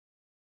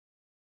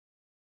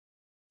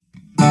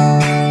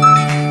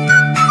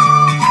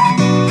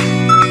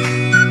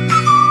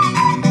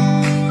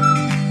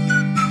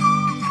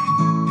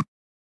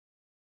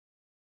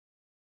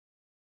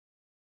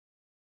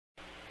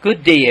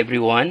Good day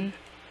everyone.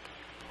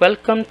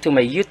 Welcome to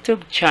my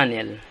YouTube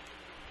channel,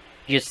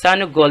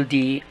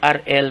 Usano-Goldie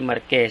RL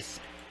Marquez.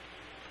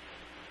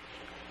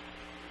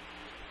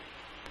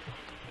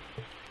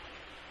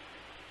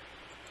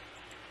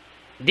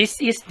 This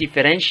is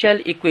differential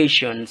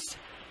equations,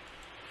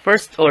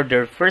 first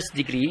order, first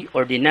degree,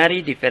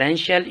 ordinary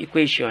differential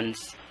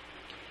equations.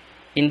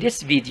 In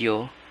this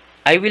video,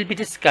 I will be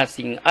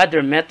discussing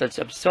other methods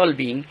of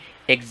solving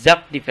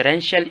exact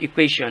differential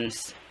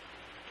equations.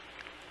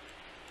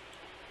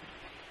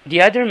 The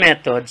other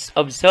methods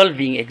of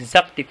solving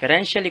exact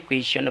differential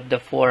equation of the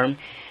form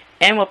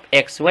m of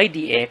xy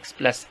dx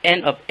plus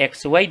n of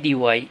xy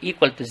dy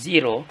equal to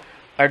 0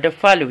 are the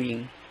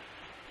following.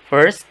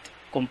 First,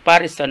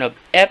 comparison of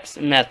F's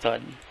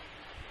method.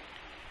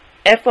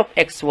 F of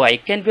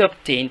xy can be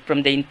obtained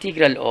from the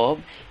integral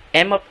of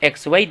m of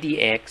xy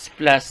dx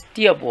plus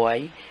t of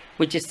y,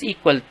 which is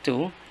equal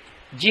to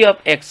g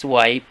of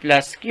xy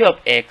plus q of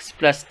x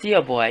plus t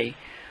of y,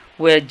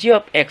 where g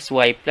of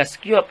xy plus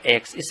q of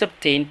x is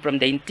obtained from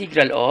the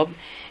integral of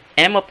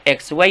m of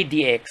xy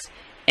dx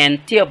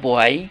and t of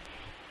y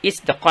is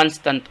the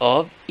constant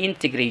of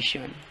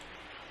integration.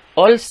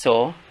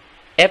 Also,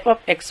 f of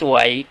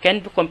xy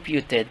can be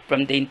computed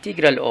from the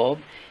integral of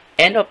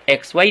n of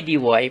xy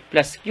dy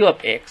plus q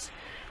of x,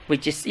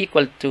 which is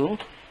equal to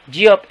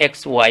g of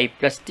xy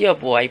plus t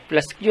of y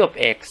plus q of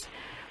x,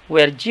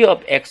 where g of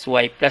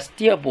xy plus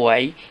t of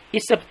y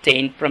is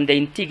obtained from the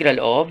integral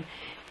of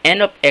n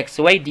of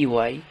xy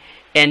dy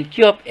and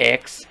q of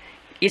x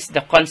is the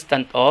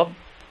constant of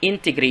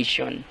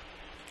integration.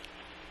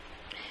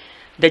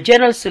 The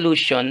general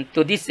solution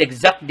to this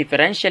exact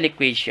differential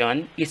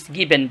equation is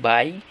given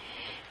by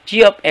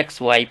g of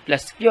xy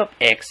plus q of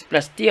x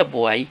plus t of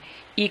y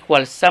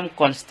equals some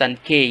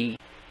constant k.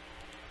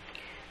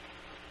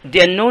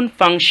 The unknown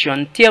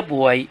function t of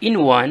y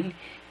in 1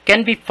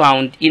 can be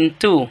found in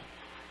 2,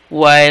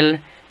 while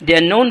the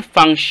unknown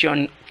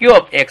function q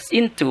of x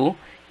in 2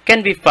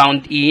 can be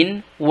found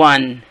in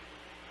 1.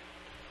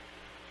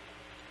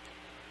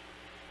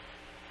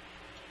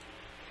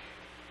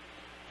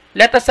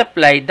 Let us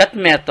apply that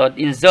method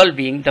in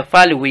solving the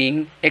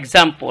following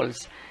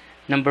examples.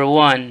 Number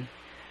 1.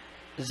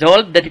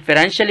 Solve the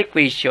differential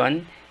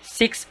equation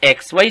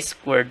 6xy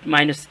squared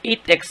minus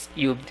 8x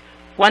cubed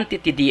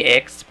quantity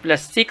dx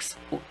plus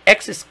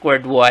 6x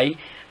squared y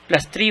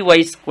plus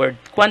 3y squared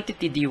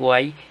quantity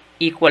dy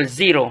equals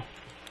 0.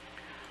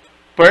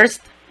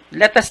 First,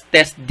 let us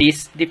test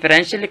this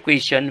differential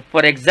equation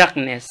for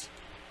exactness.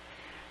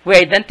 We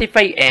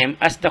identify m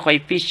as the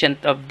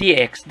coefficient of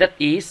dx, that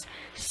is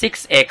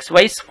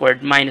 6xy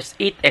squared minus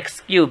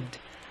 8x cubed.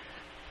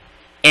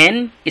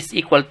 N is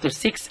equal to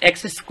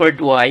 6x squared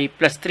y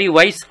plus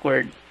 3y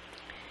squared.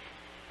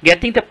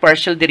 Getting the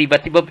partial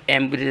derivative of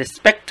m with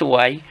respect to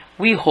y,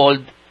 we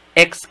hold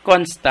x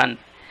constant.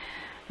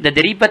 The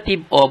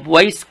derivative of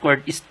y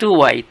squared is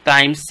 2y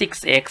times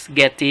 6x,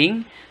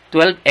 getting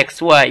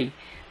 12xy.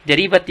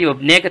 Derivative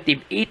of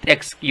negative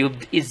 8x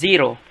cubed is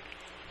 0.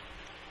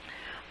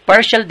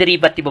 Partial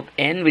derivative of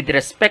n with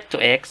respect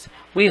to x,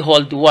 we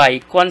hold y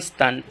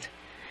constant.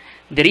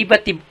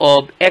 Derivative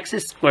of x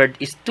squared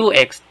is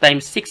 2x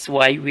times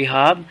 6y, we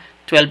have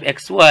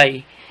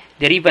 12xy.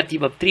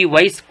 Derivative of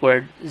 3y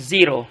squared,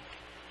 0.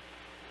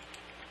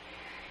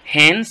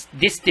 Hence,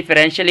 this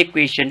differential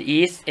equation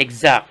is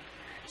exact,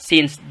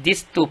 since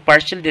these two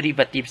partial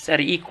derivatives are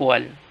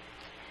equal.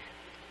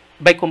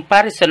 By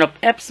comparison of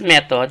F's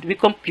method, we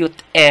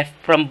compute f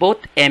from both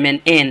m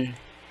and n.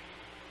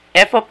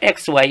 F of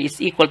xy is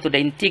equal to the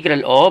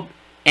integral of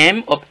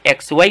m of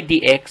xy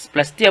dx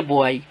plus t of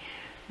y,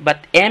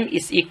 but m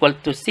is equal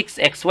to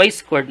 6xy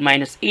squared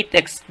minus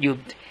 8x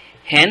cubed.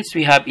 Hence,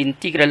 we have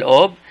integral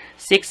of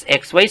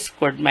 6xy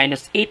squared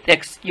minus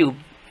 8x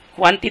cubed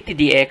quantity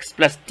dx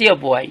plus t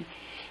of y,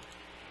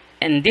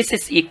 and this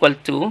is equal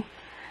to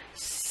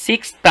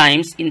 6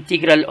 times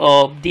integral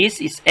of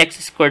this is x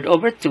squared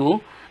over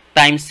 2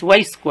 times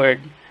y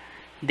squared,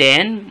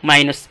 then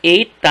minus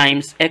 8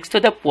 times x to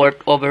the fourth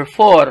over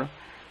 4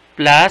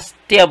 plus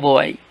t of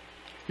y.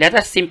 Let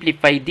us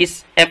simplify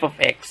this f of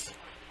x.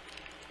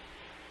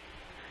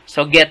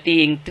 So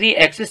getting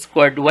 3x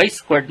squared y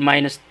squared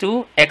minus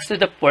 2x to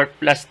the fourth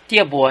plus t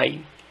of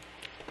y.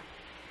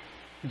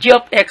 G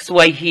of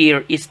xy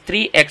here is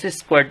 3x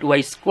squared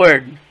y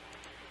squared,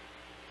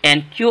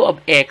 and q of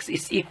x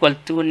is equal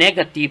to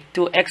negative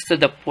 2x to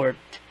the fourth.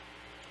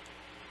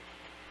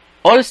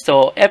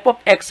 Also, f of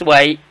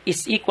xy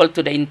is equal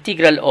to the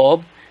integral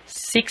of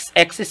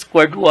 6x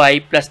squared y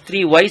plus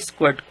 3y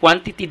squared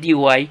quantity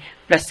dy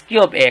plus q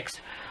of x,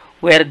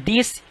 where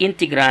this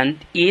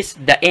integrand is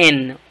the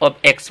n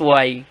of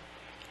xy.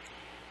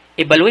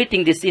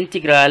 Evaluating this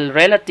integral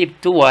relative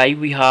to y,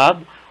 we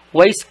have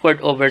y squared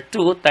over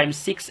 2 times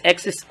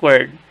 6x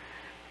squared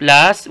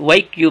plus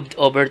y cubed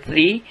over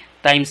 3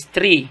 times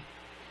 3.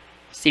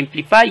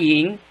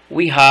 Simplifying,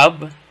 we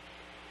have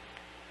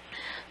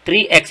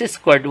 3x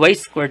squared y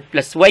squared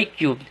plus y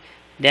cubed,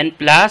 then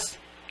plus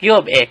q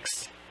of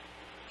x.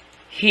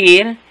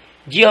 Here,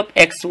 g of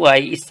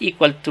xy is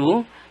equal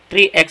to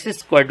 3x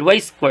squared y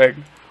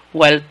squared,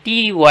 while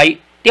t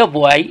of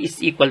y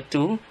is equal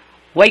to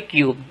y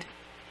cubed.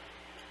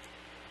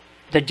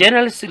 The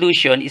general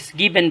solution is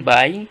given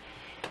by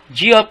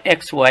g of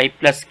xy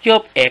plus q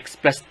of x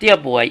plus t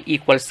of y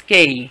equals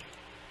k.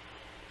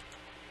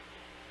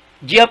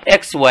 G of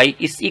xy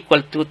is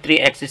equal to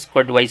 3x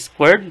squared y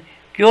squared,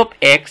 q of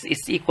x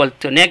is equal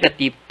to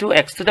negative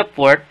 2x to the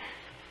fourth,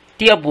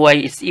 t of y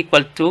is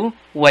equal to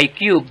y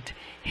cubed.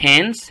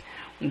 Hence,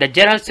 the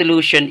general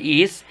solution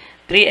is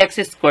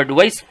 3x squared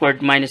y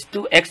squared minus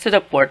 2x to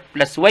the fourth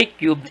plus y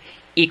cubed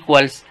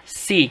equals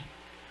c.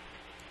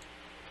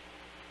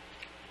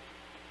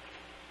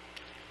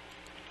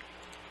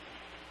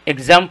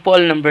 Example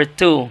number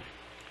 2.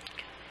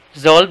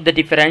 Solve the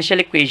differential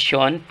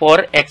equation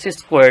 4x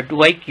squared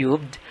y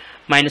cubed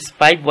minus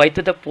 5y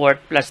to the fourth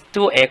plus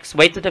 2x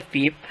y to the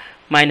fifth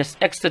minus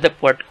x to the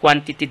fourth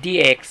quantity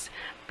dx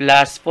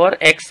plus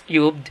 4x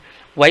cubed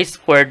y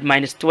squared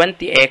minus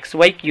 20x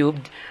y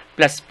cubed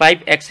plus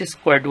 5x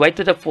squared y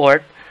to the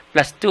fourth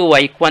plus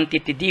 2y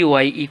quantity dy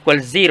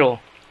equals 0.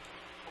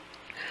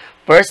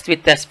 First, we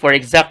test for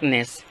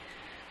exactness.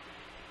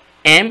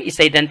 M is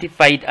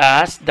identified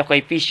as the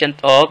coefficient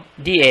of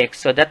dx,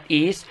 so that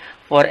is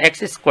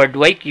 4x squared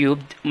y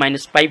cubed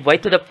minus 5y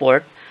to the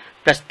fourth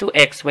plus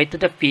 2xy to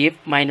the fifth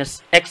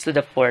minus x to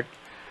the fourth,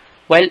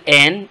 while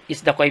n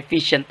is the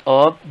coefficient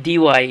of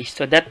dy,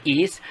 so that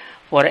is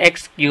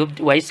 4x cubed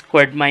y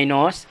squared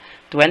minus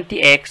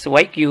 20x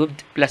y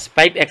cubed plus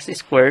 5x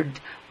squared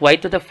y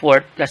to the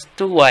fourth plus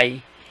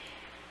 2y.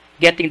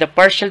 Getting the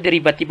partial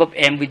derivative of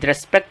m with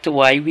respect to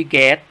y, we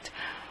get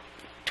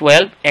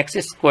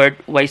 12x squared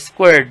y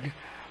squared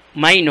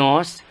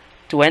minus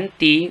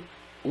 20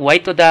 y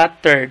to the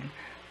third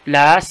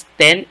plus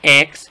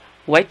 10x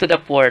y to the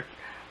fourth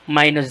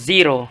minus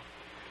 0.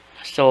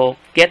 So,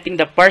 getting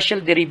the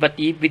partial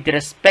derivative with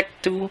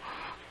respect to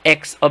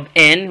x of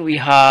n, we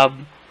have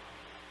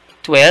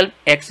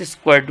 12x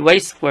squared y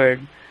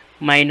squared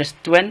minus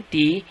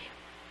 20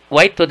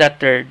 y to the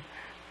third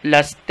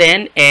plus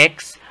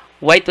 10x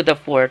y to the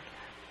fourth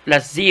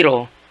plus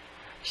 0.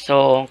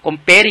 So,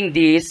 comparing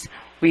this,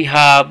 we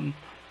have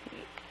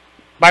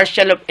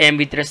partial of m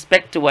with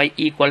respect to y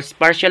equals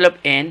partial of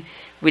n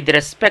with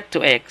respect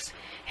to x.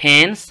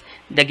 Hence,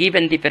 the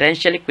given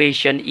differential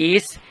equation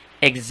is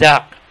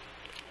exact.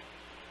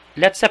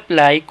 Let's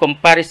apply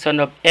comparison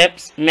of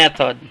f's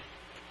method.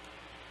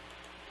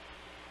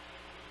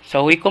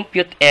 So, we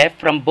compute f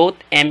from both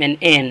m and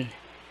n.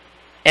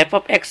 F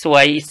of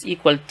xy is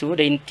equal to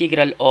the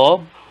integral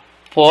of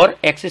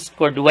 4x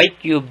squared y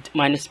cubed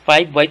minus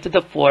 5y to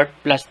the fourth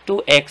plus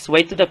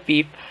 2xy to the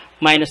fifth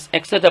minus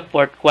x to the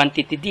fourth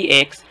quantity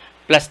dx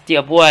plus t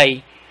of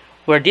y,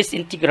 where this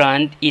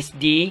integrand is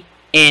the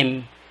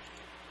m.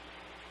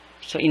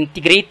 So,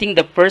 integrating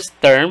the first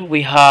term,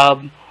 we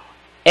have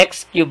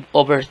x cubed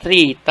over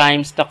 3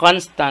 times the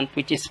constant,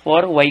 which is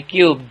 4y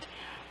cubed,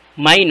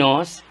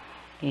 minus,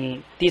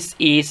 this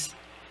is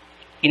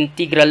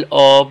integral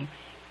of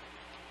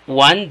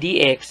 1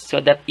 dx, so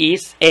that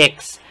is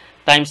x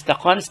times the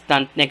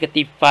constant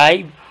negative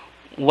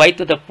 5y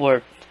to the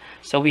fourth.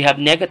 So, we have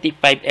negative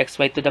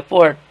 5xy to the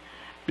fourth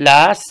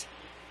plus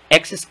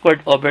x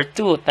squared over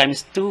 2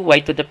 times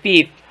 2y to the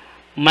fifth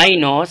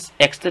minus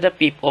x to the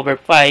fifth over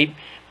 5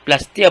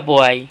 plus t of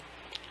y.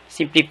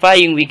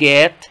 Simplifying, we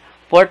get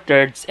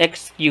 4/3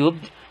 x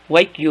cubed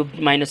y cubed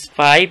minus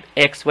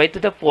 5xy to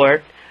the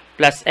fourth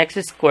plus x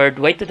squared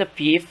y to the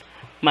fifth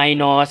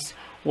minus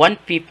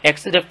 1/5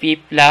 x to the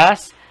fifth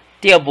plus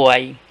t of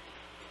y.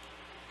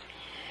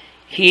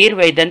 Here,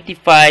 we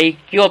identify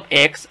q of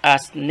x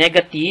as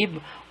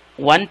negative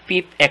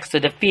 1/5 x to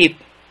the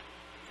fifth.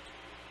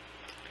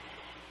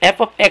 F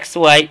of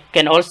xy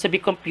can also be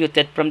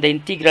computed from the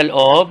integral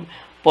of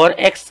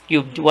 4x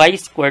cubed y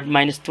squared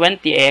minus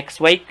 20x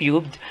y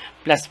cubed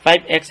plus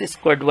 5x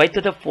squared y to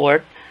the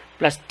fourth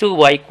plus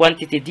 2y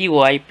quantity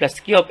dy plus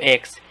q of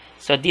x.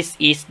 So, this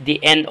is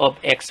the end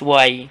of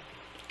xy.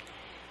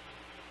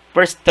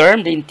 First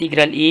term, the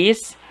integral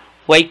is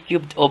y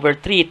cubed over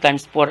 3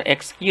 times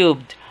 4x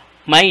cubed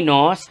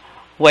minus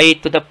y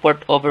to the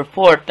fourth over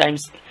 4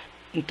 times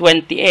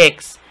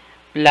 20x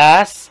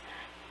plus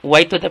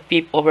y to the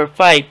fifth over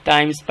 5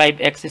 times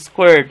 5x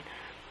squared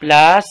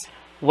plus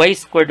y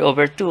squared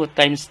over 2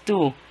 times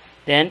 2,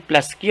 then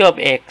plus q of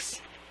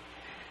x.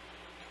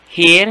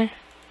 Here,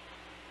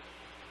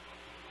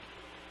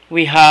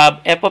 we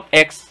have f of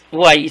x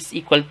y is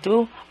equal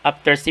to,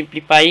 after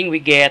simplifying, we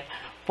get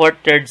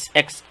 4/3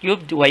 x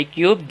cubed y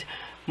cubed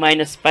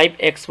minus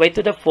 5xy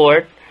to the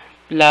fourth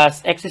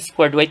plus x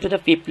squared y to the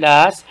fifth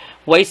plus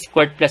y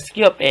squared plus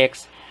q of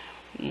x.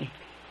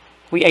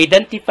 We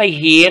identify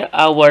here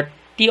our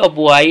t of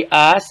y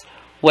as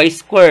y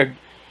squared,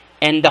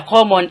 and the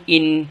common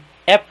in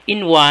f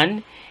in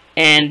one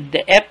and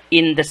the f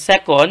in the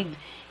second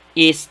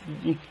is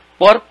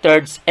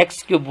 4/3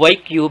 x cubed y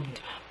cubed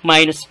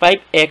minus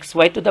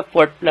 5xy to the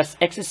fourth plus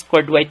x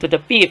squared y to the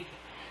fifth.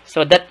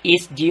 So that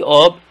is g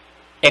of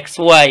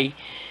xy.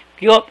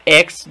 Q of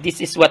x, this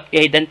is what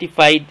we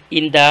identified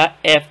in the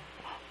f,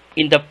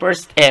 in the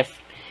first f,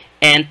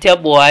 and t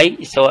of y,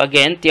 so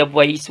again, t of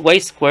y is y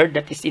squared,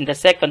 that is in the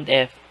second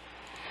f.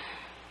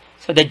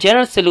 So the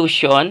general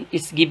solution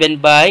is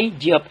given by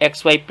g of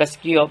xy plus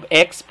q of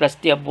x plus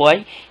t of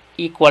y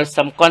equals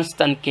some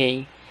constant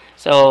k.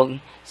 So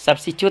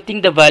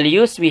substituting the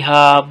values, we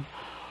have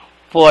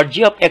for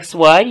g of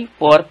xy,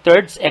 4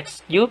 thirds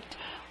x cubed,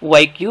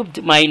 y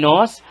cubed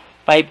minus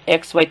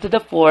 5xy to the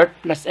fourth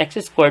plus x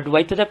squared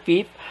y to the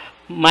fifth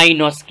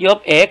minus q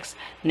of x,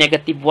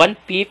 negative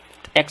 1/5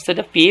 x to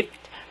the fifth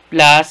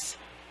plus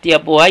t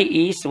of y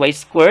is y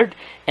squared,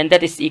 and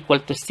that is equal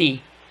to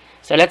c.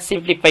 So let's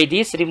simplify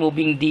this,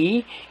 removing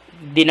the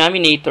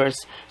denominators.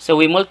 So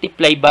we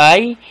multiply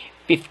by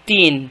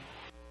 15.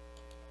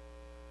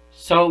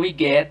 So we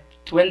get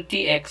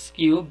 20x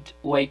cubed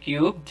y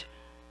cubed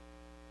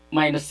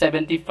minus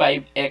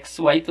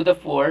 75xy to the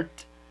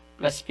fourth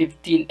plus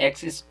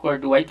 15x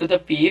squared y to the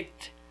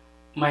fifth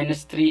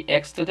minus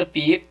 3x to the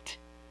fifth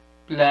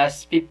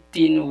plus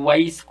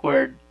 15y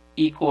squared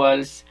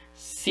equals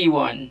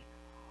C1,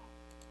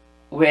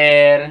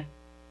 where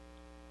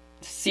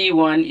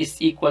C1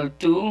 is equal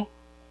to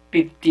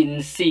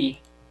 15C.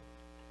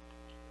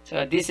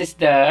 So this is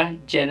the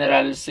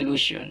general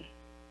solution.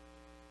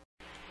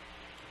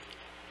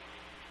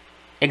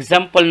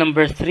 Example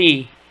number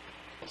 3.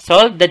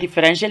 Solve the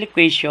differential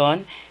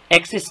equation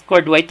x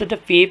squared y to the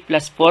fifth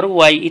plus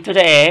 4y e to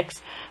the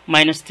x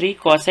minus 3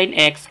 cosine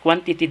x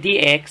quantity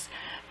dx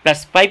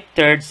plus 5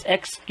 thirds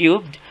x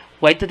cubed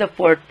y to the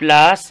fourth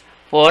plus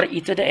 4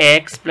 e to the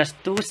x plus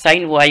 2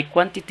 sine y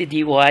quantity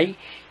dy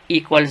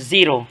equals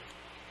 0.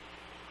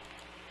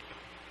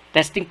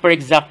 Testing for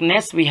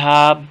exactness, we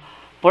have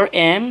for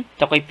m,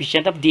 the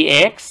coefficient of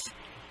dx,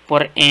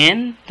 for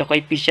n, the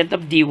coefficient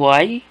of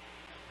dy.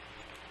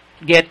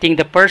 Getting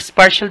the first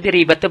partial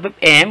derivative of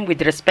m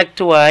with respect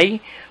to y,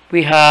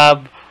 we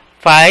have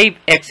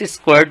 5x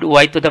squared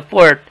y to the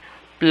fourth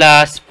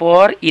plus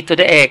 4 e to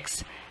the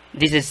x.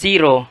 This is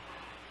 0.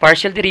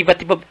 Partial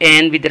derivative of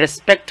n with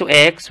respect to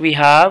x, we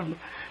have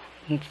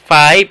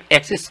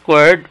 5x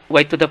squared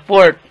y to the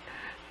fourth,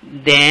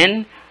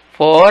 then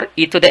 4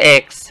 e to the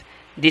x.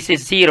 This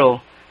is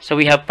 0. So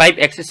we have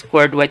 5x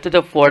squared y to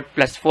the fourth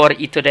plus 4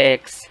 e to the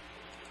x.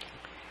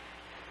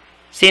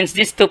 Since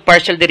these two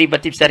partial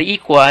derivatives are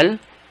equal,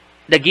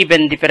 the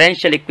given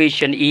differential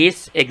equation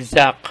is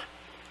exact.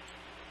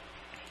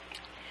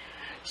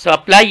 So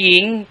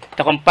applying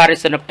the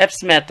comparison of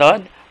f's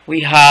method,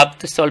 we have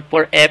to solve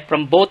for f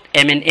from both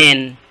m and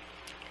n.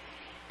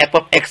 F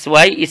of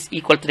xy is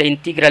equal to the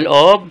integral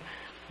of,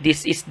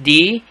 this is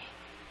the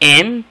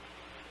m.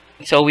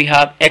 So we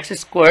have x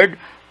squared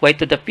y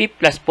to the fifth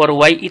plus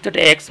 4y e to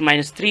the x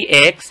minus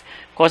 3x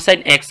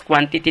cosine x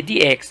quantity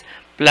dx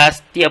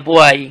plus t of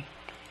y.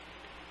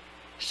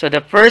 So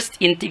the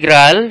first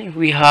integral,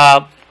 we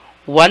have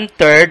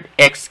 1/3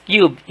 x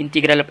cubed,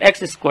 integral of x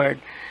squared.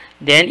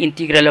 Then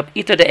integral of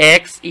e to the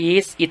x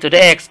is e to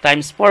the x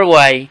times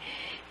 4y.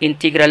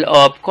 Integral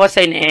of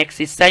cosine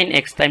x is sine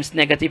x times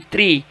negative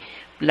 3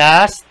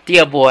 plus t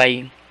of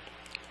y.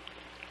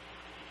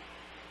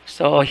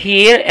 So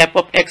here f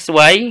of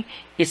xy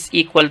is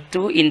equal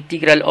to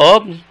integral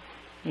of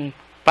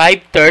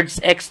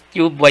 5/3 x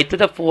cubed y to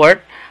the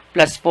fourth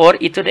plus 4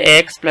 e to the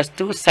x plus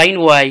 2 sine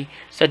y.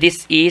 So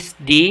this is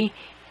the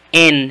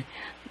n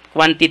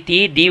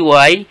quantity dy,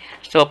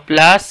 so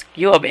plus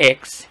q of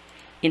x.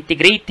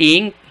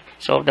 Integrating,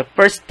 so the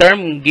first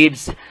term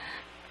gives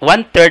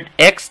 1/3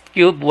 x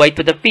cubed y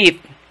to the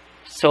fifth.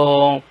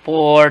 So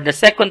for the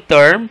second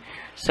term,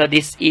 so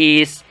this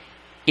is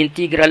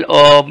integral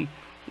of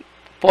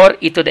 4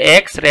 e to the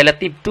x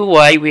relative to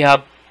y, we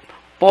have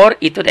 4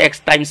 e to the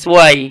x times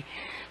y.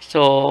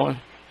 So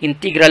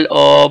integral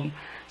of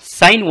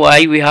sine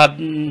y, we have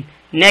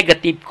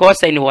negative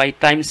cosine y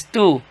times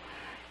 2,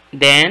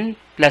 then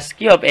plus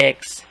q of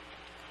x.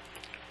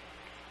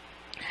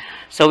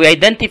 So we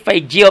identify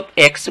g of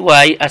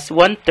xy as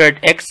 1/3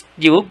 x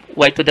cubed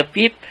y to the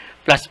fifth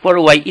plus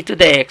 4y e to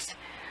the x.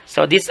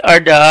 So these are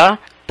the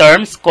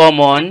terms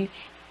common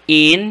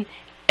in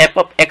f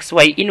of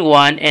xy in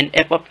 1 and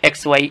f of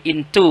xy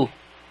in 2.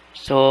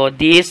 So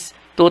these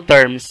two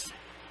terms.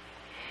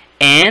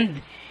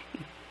 And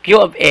q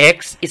of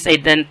x is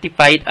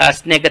identified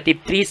as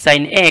negative 3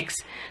 sine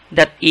x.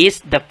 That is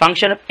the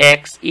function of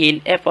x in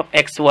f of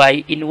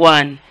xy in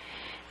 1.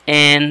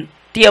 And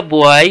t of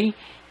y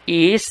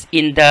is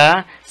in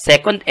the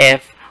second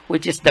f,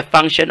 which is the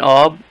function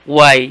of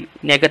y,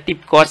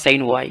 negative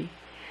cosine y.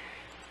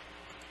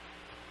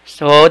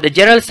 So the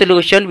general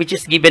solution, which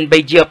is given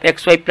by g of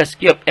xy plus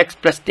q of x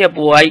plus t of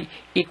y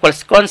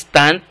equals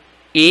constant,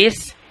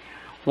 is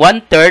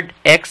 1/3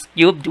 x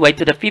cubed y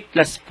to the fifth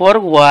plus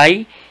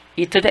 4y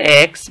e to the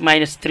x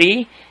minus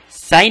 3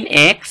 sine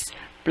x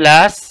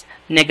plus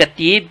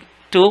negative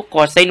 2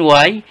 cosine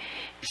y.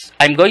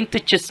 I'm going to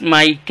choose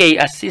my k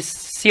as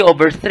c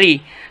over 3,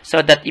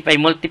 so that if I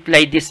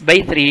multiply this by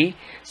 3,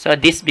 so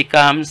this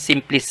becomes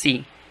simply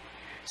c.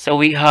 So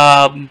we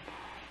have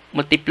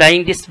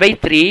multiplying this by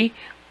 3,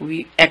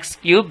 we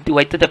x cubed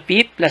y to the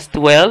fifth plus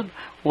 12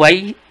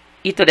 y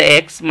e to the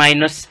x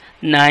minus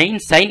 9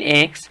 sine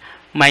x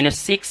minus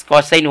 6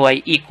 cosine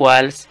y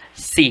equals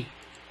c.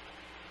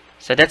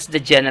 So that's the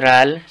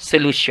general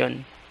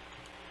solution.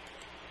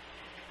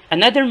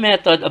 Another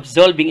method of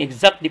solving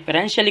exact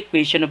differential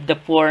equation of the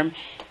form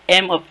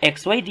m of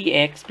xy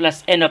dx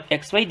plus n of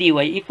xy dy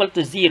equal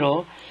to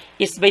 0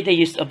 is by the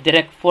use of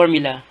direct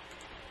formula.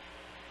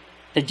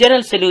 The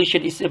general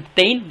solution is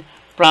obtained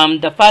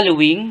from the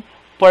following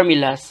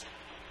formulas.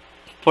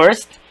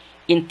 First,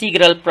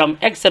 integral from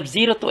x sub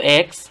 0 to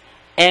x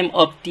m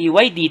of ty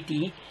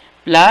dt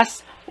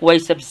plus y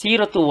sub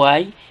 0 to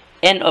y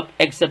n of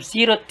x sub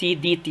 0 t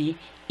dt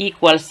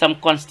equals some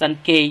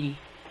constant k.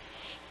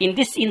 In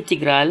this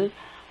integral,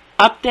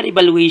 after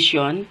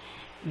evaluation,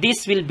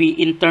 this will be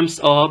in terms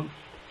of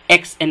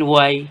x and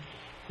y,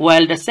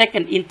 while the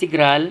second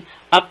integral,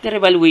 after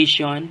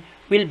evaluation,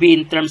 will be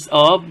in terms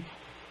of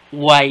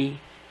y.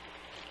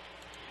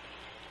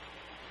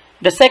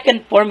 The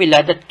second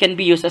formula that can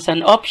be used as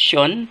an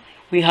option,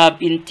 we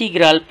have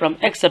integral from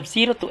x sub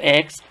 0 to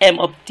x m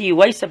of t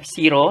y sub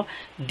 0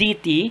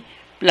 dt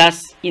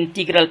plus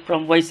integral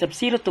from y sub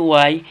 0 to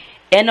y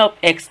n of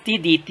x t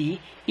dt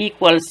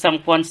equals some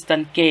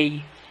constant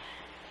k.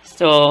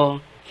 So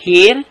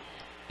here,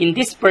 in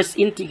this first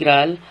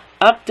integral,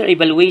 after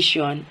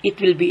evaluation, it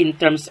will be in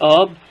terms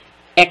of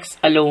x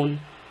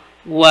alone,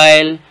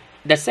 while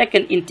the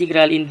second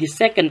integral in the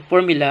second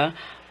formula,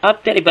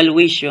 after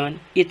evaluation,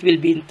 it will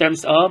be in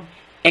terms of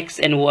x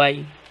and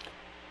y.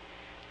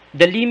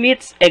 The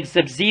limits x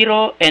sub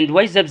 0 and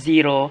y sub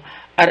 0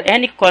 are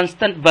any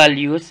constant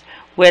values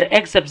where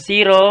x sub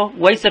 0,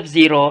 y sub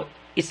 0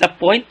 is a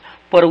point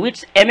for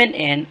which m and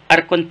n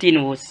are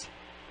continuous.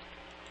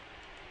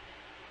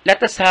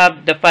 Let us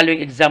have the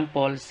following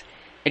examples.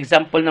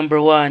 Example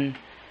number 1.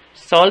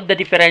 Solve the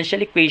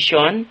differential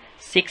equation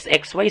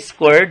 6xy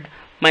squared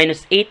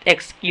minus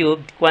 8x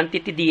cubed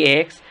quantity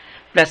dx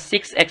plus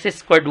 6x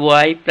squared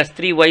y plus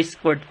 3y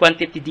squared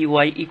quantity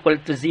dy equal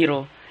to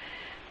 0.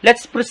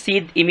 Let's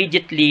proceed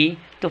immediately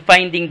to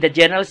finding the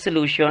general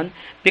solution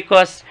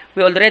because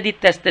we already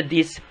tested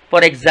this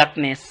for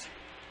exactness.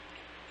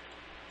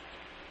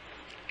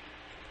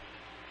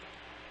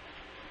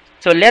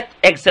 So let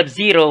x sub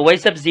 0, y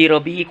sub 0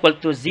 be equal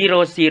to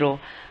 0, 0.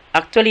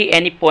 Actually,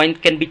 any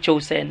point can be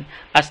chosen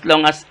as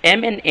long as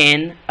m and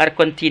n are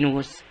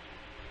continuous.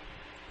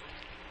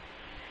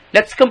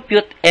 Let's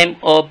compute m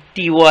of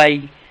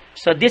ty.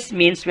 So this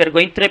means we are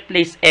going to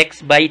replace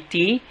x by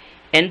t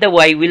and the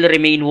y will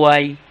remain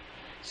y.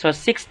 So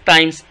 6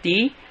 times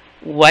t,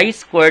 y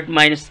squared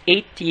minus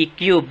 8t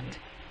cubed.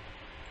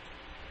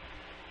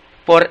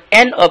 For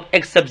n of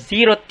x sub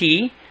 0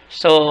 t,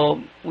 so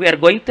we are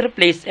going to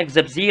replace x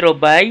sub 0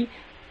 by,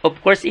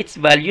 of course, its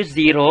value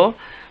 0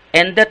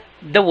 and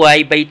the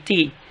y by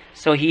t.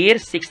 So here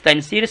 6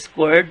 times 0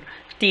 squared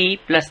t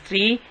plus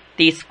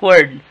 3t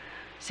squared.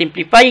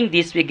 Simplifying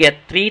this, we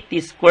get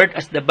 3t squared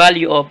as the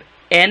value of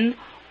n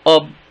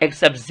of x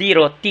sub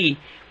 0 t,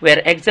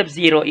 where x sub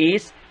 0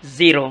 is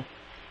 0.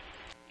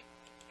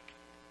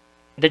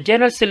 The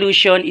general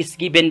solution is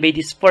given by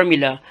this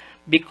formula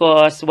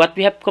because what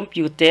we have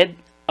computed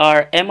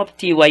are m of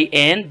ty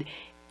and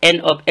n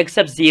of x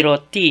sub 0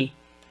 t.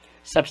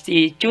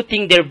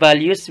 Substituting their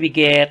values, we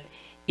get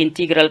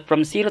integral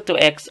from 0 to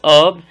x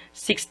of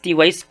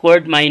 6ty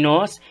squared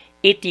minus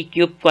 8t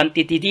cubed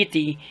quantity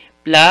dt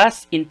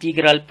plus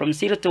integral from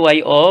 0 to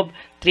y of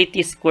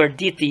 3t squared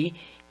dt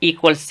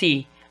equals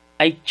c.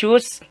 I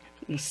choose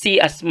c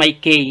as my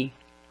k.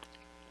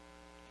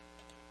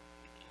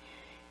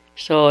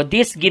 So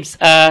this gives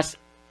us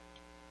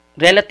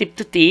relative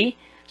to t,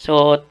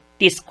 so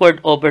t squared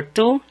over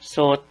 2,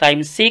 so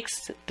times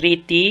 6,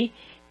 3t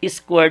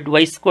squared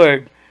y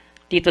squared.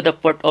 T to the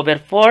fourth over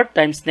 4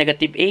 times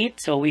negative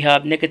 8, so we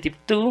have negative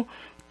 2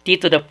 t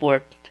to the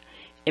fourth.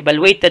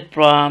 Evaluated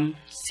from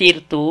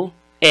 0 to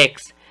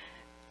x.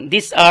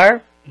 These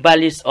are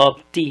values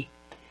of t.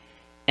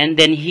 And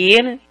then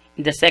here,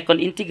 in the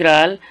second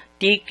integral,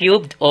 t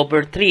cubed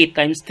over 3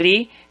 times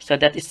 3, so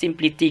that is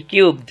simply t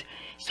cubed.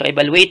 So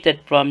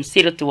evaluated from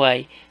 0 to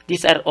y.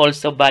 These are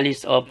also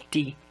values of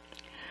t.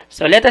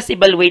 So let us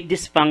evaluate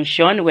this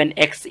function when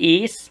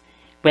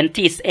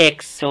t is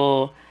x.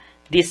 So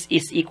this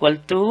is equal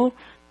to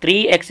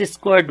 3x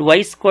squared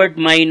y squared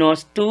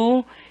minus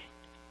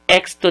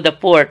 2x to the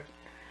fourth.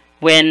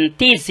 When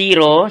t is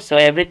 0, so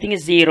everything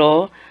is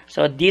 0,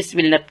 so this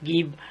will not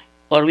give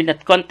or will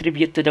not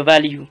contribute to the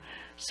value.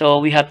 So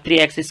we have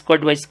 3x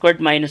squared y squared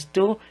minus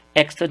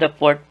 2x to the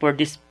fourth for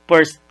this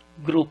first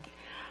group.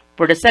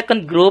 For the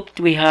second group,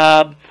 we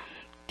have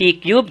t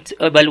cubed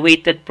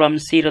evaluated from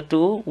 0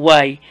 to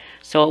y.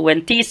 So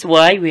when t is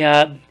y, we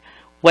have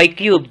y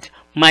cubed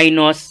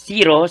minus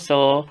 0,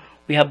 so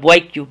we have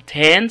y cubed.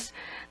 Hence,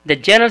 the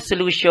general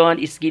solution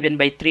is given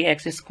by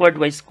 3x squared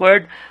y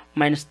squared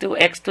minus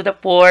 2x to the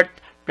fourth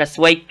plus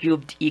y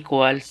cubed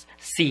equals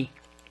c.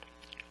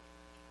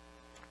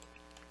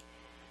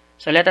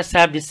 So let us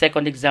have the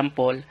second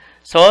example.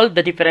 Solve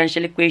the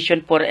differential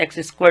equation for x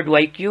squared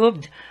y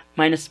cubed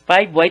minus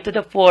 5y to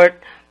the fourth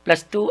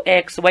plus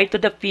 2x y to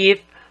the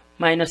fifth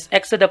minus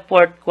x to the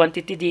fourth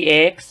quantity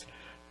dx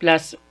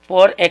plus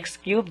 4x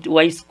cubed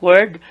y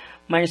squared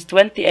minus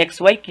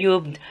 20xy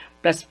cubed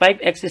plus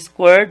 5x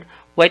squared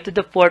y to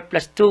the fourth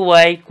plus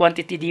 2y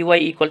quantity dy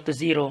equal to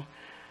 0.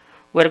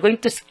 We're going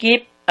to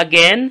skip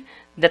again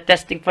the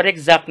testing for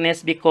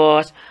exactness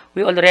because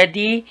we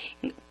already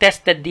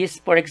tested this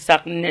for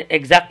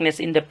exactness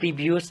in the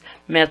previous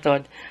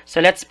method.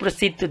 So let's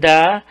proceed to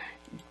the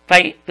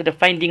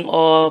finding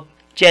of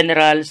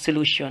general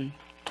solution.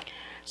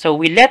 So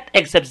we let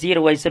x sub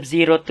 0, y sub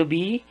 0 to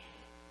be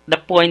the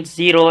point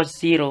 0,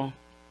 0.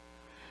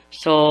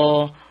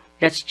 So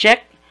let's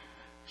check.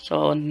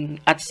 So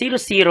at 0,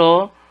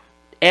 0,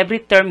 every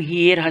term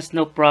here has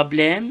no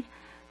problem.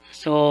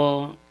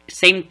 So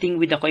same thing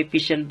with the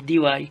coefficient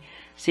dy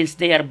since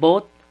they are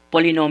both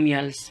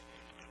polynomials.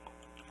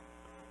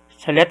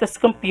 So let us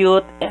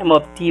compute m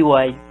of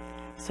ty.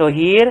 So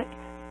here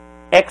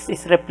x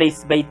is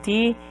replaced by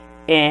t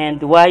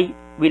and y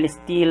will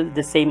still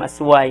the same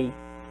as y.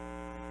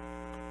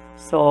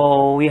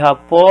 So we have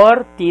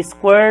 4t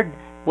squared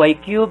y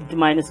cubed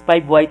minus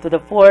 5y to the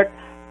fourth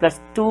plus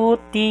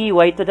 2t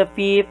y to the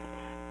fifth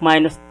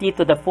minus t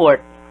to the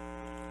fourth.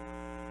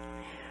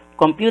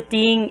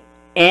 Computing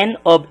n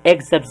of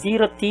x sub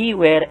 0 t,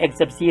 where x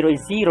sub 0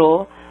 is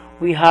 0,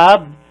 we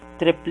have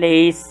to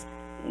replace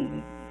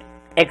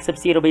x sub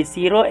 0 by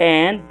 0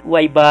 and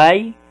y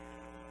by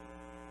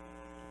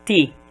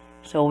t.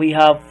 So we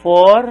have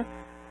 4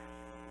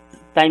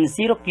 times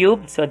 0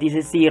 cubed, so this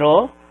is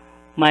 0,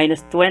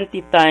 minus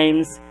 20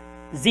 times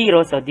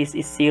 0, so this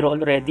is 0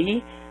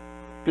 already,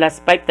 plus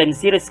 5 times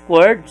 0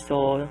 squared,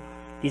 so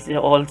this is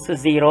also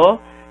 0.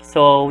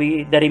 So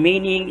the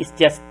remaining is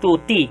just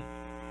 2t.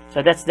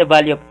 So that's the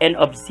value of n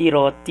of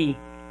 0t.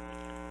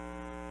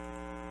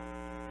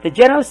 The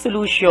general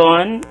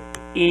solution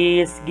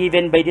is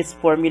given by this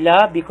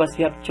formula because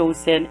we have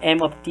chosen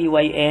m of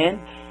ty and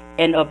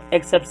n of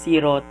x sub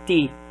 0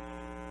 t.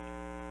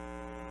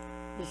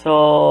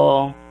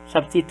 So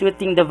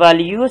substituting the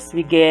values,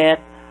 we get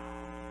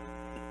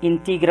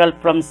integral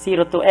from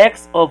 0 to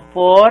x of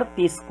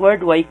 4t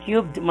squared y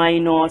cubed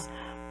minus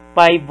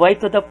 5y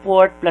to the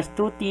fourth plus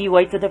 2t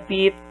y to the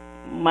fifth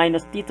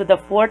minus t to the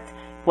fourth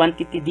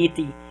quantity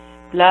dt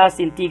plus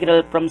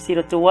integral from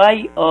 0 to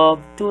y of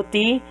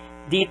 2t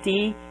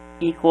dt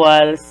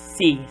equals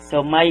c.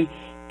 So my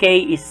k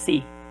is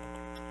c.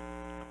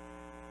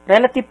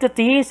 Relative to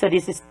t, so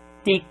this is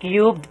t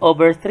cubed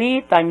over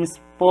 3 times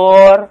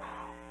 4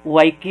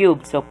 y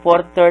cubed. So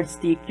 4/3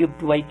 t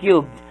cubed y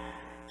cubed.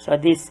 So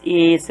this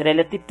is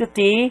relative to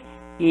t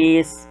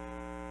is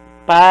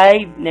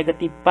 5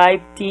 negative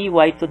 5t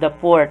y to the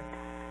fourth.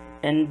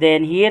 And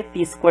then here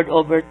t squared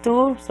over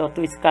 2, so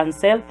 2 is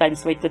cancelled,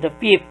 times y to the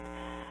fifth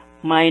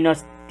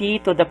minus t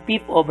to the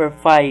fifth over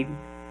 5,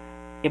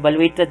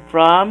 evaluated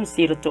from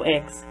 0 to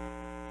x.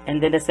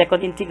 And then the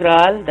second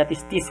integral, that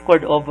is t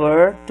squared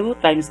over 2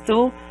 times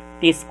 2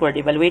 t squared,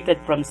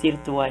 evaluated from 0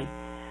 to y.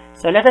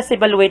 So let us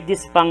evaluate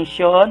this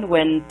function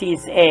when t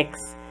is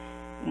x,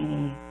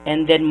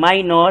 and then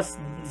minus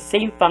the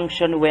same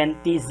function when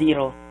t is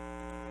 0.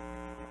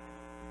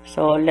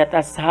 So let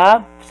us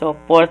have, so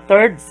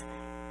 4/3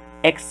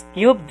 x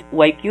cubed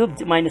y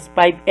cubed minus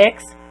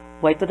 5x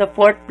y to the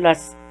fourth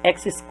plus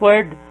x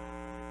squared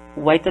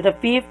y to the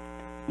fifth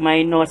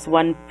minus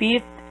 1/5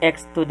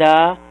 x to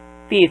the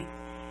fifth.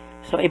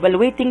 So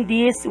evaluating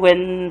this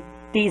when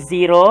t is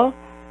 0,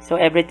 so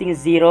everything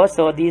is 0,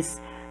 so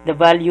this the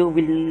value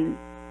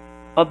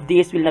of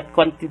this will not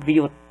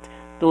contribute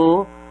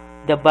to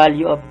the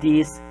value of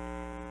this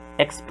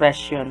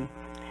expression.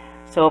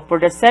 So for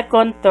the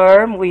second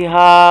term, we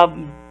have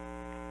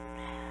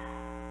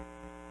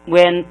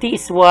when t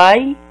is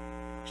y,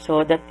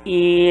 so that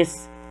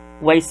is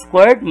y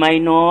squared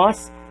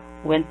minus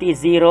when t is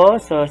 0,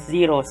 so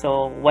 0,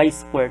 so y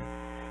squared.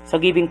 So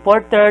giving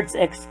 4/3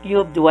 x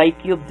cubed y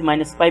cubed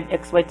minus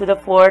 5xy to the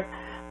fourth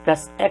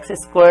plus x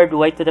squared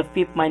y to the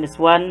fifth minus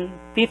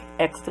 1/5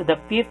 x to the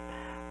fifth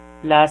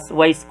plus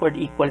y squared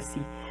equals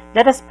c.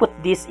 Let us put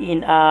this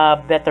in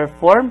a better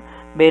form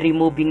by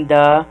removing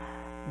the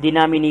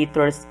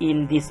denominators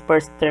in this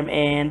first term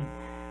and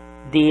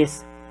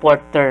this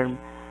fourth term.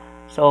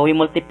 So we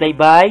multiply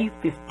by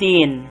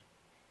 15.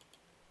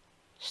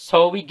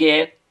 So we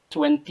get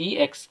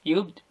 20x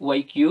cubed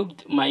y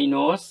cubed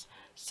minus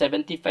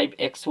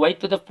 75xy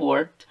to the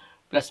fourth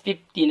plus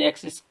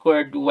 15x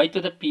squared y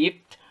to the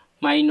fifth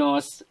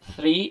minus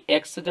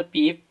 3x to the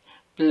fifth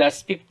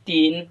plus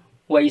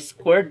 15y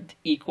squared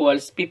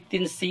equals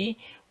 15c,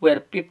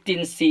 where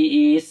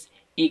 15c is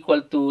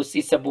equal to c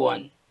sub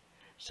 1.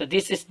 So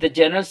this is the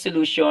general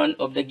solution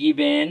of the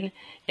given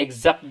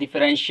exact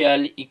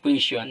differential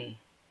equation.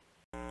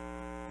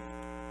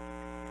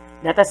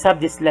 Let us have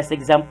this last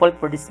example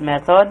for this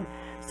method.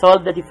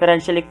 Solve the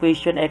differential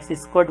equation x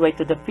squared y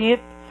to the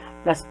fifth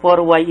plus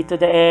 4y e to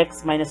the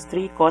x minus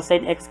 3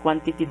 cosine x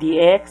quantity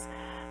dx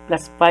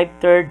plus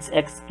 5/3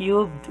 x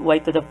cubed y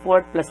to the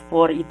fourth plus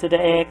 4 e to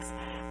the x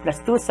plus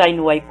 2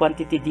 sine y quantity dy equal to 0. So we proceed to finding the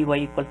general solution because this is the same problem in the previous method. So we multiply by 15. So we get 20x cubed y cubed minus 75x y to the fourth plus 20x squared y to the fifth minus 1/5 x to the fifth plus 2 sine y quantity dy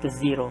equal to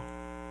 0.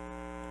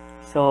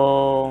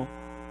 So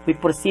we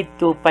proceed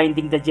to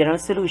finding the general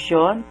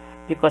solution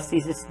because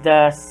this is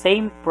the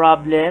same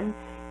problem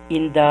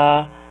in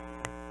the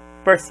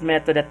first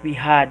method that we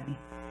had.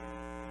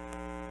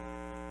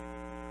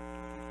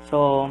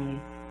 So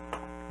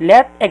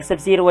let x sub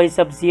 0, y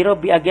sub 0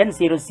 be again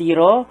 0,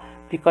 0,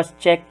 because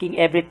checking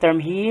every term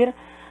here.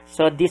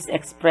 So this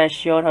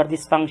expression or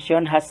this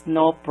function has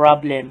no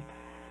problem.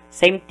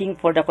 Same thing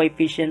for the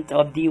coefficient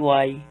of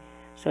dy.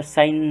 So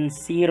sine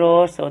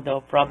 0, so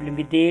the problem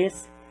with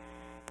this.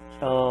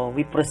 So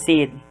we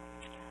proceed.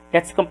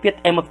 Let's compute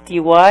m of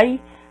ty.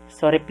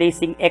 So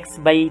replacing x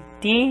by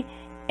t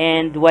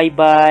and y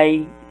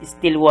by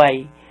still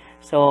y.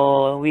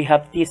 So we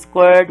have t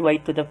squared y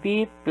to the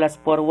 5th plus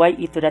 4y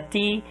e to the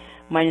t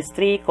minus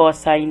 3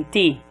 cosine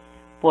t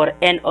for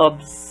n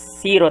of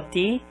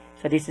 0t.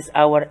 So this is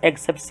our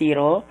x sub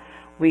 0.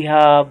 We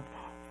have,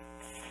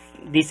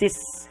 this is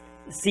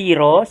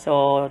 0,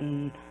 so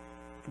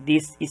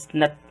this is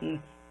not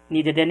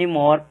needed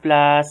anymore,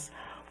 plus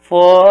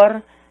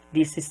 4,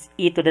 this is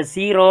e to the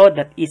 0,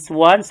 that is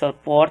 1, so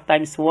 4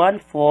 times 1,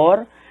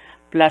 4,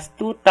 plus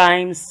 2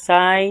 times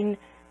sine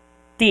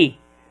t.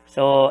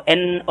 So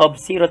n of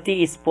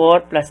 0t is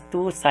 4 plus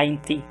 2 sine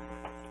t.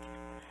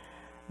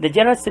 The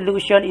general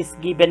solution is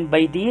given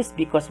by this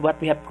because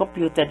what we have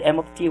computed m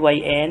of ty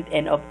and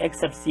n of x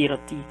sub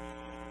 0t.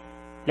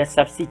 Let's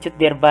substitute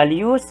their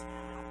values.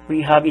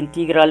 We have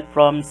integral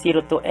from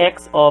 0 to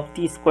x of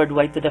t squared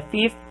y to the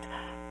 5th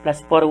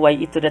plus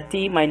 4y e to the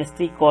t minus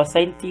 3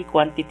 cosine t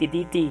quantity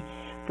dt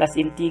plus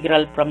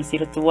integral from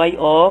 0 to y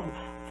of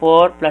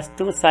 4 plus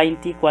 2 sine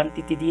t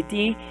quantity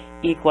dt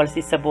equals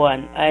c sub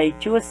 1. I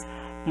choose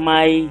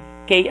my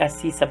k as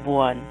c sub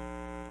 1.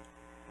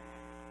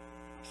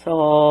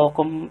 So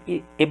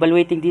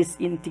evaluating this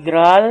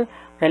integral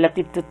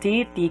relative to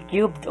t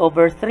cubed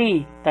over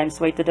 3 times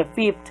y to the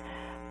 5th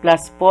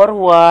plus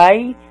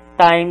 4y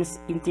times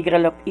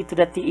integral of e to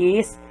the t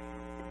is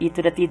e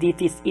to the t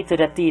dt is e to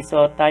the t,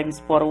 so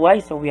times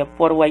 4y, so we have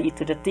 4y e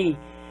to the t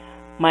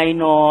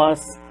minus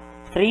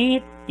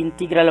 3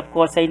 integral of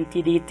cosine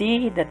t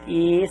dt, that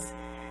is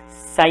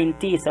sine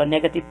t, so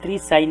negative 3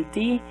 sine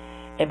t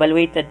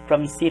evaluated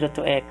from 0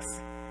 to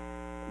x.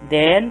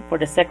 Then for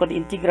the second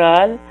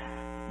integral,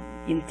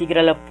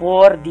 integral of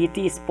 4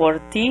 dt is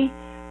 4t,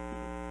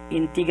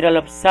 integral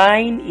of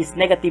sine is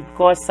negative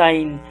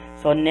cosine,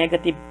 so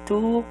negative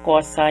 2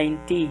 cosine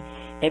t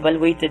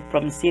evaluated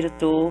from 0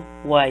 to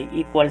y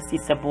equals c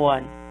sub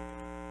 1.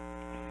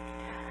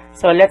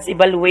 So let's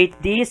evaluate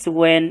this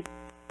when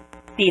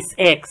t is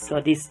x.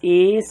 So this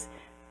is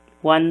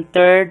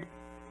 1/3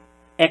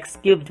 x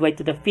cubed y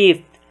to the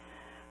 5th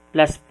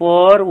plus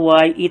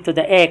 4y e to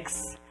the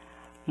x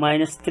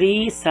minus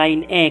 3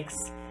 sine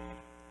x.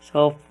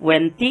 So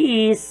when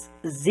t is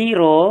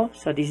 0,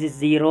 so this is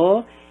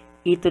 0,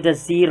 e to the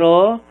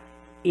 0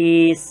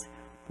 is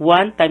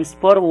 1 times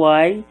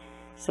 4y,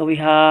 so we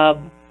have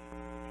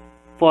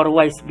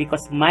 4y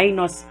because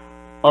minus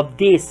of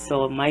this,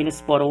 so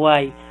minus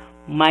 4y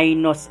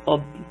minus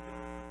of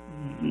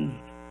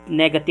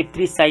negative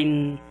 3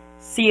 sine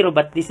 0,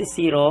 but this is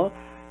 0,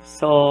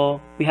 so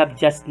we have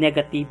just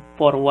negative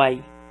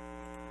 4y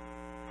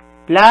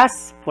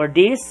plus for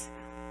this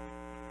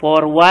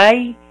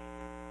 4y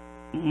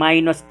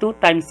minus 2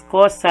 times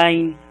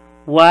cosine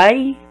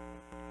y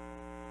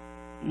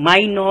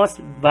minus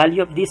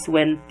value of this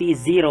when t is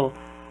 0.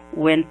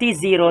 When t is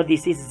 0,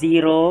 this is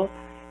 0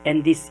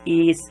 and this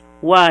is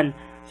 1.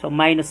 So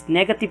minus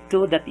negative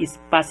 2, that is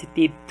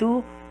positive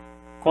 2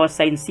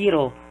 cosine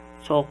 0.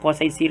 So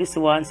cosine 0 is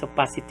 1, so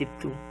positive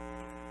 2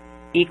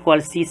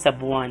 equals c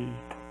sub 1.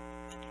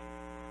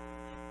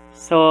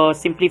 So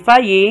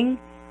simplifying,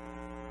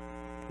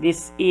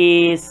 this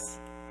is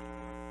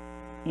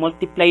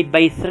multiplied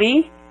by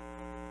 3.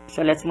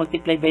 So let's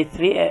multiply by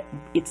 3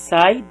 each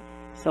side.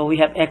 So we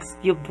have x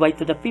cubed y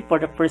to the 5th for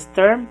the first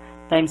term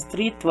times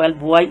 3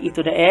 12y e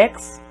to the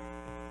x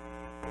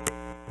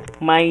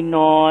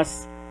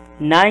minus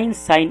 9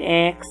 sine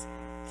x.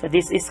 So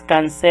this is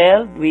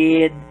cancelled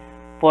with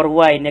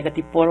 4y,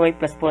 negative 4y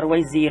plus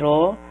 4y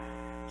 0.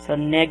 So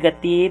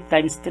negative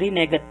times 3,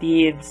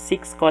 negative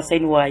 6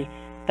 cosine y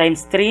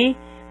times 3,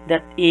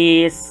 that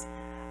is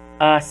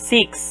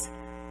 6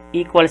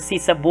 equals c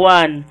sub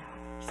 1.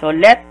 So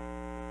let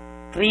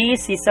 3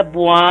 c sub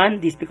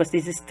 1, this because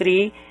this is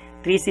 3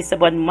 c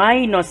sub 1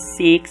 minus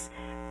 6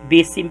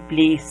 be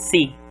simply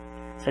c.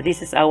 So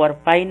this is our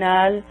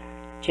final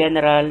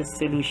general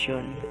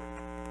solution.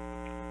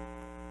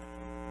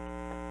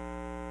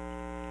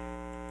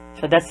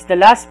 So that's the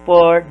last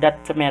for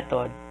that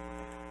method.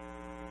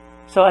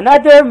 So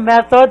another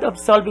method of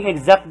solving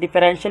exact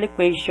differential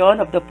equation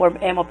of the form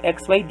m of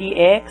xy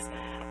dx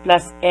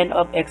plus n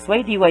of xy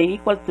dy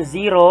equal to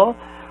 0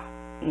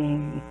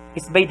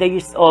 is by the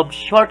use of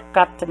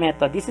shortcut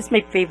method. This is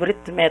my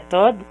favorite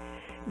method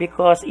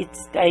because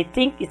I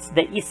think it's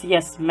the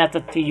easiest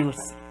method to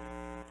use.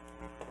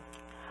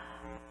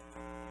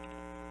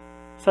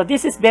 So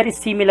this is very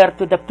similar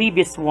to the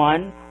previous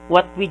one.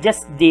 What we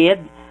just did,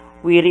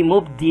 we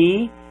removed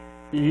the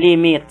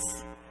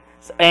limits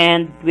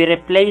and we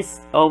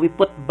replace, or we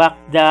put back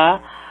the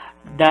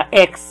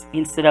x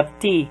instead of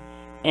t,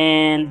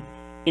 and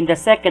in the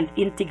second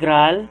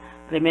integral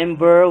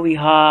Remember, we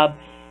have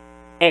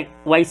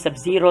y sub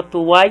 0 to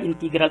y,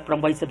 integral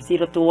from y sub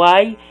 0 to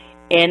y,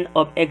 n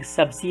of x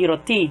sub 0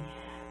 t.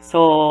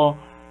 So,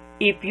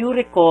 if you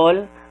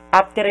recall,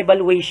 after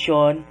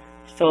evaluation,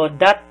 so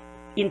that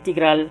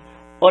integral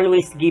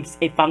always gives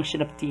a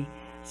function of t.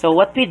 So,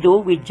 what we do,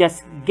 we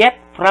just get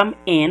from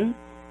n,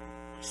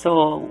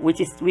 so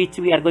which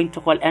we are going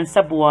to call n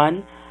sub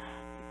 1,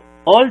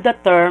 all the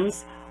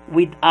terms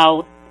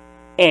without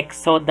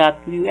x, so that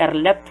we are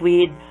left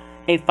with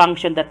a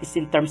function that is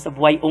in terms of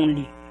y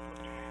only.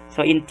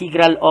 So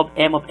integral of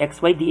m of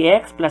xy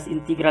dx plus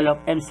integral of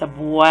m sub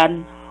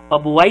 1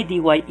 of y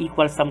dy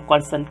equals some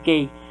constant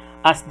k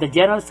as the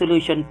general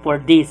solution for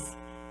this.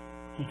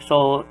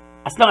 So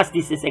as long as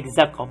this is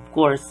exact, of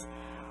course.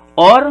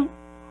 Or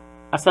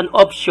as an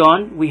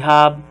option, we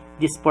have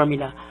this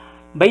formula.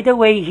 By the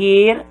way,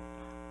 here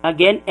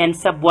again, n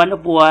sub 1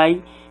 of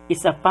y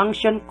is a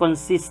function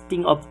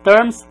consisting of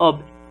terms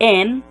of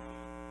n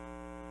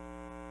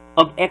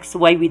of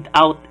xy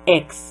without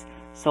x.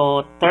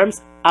 So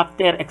terms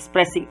after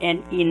expressing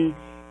n in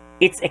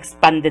its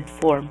expanded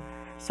form.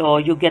 So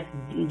you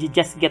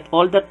just get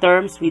all the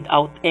terms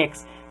without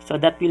x. So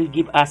that will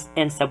give us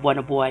n sub 1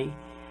 of y.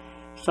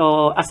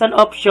 So as an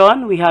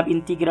option, we have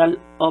integral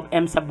of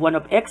m sub 1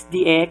 of x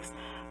dx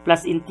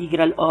plus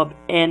integral of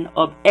n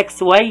of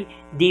xy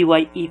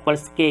dy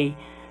equals k.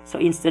 So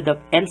instead of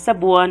n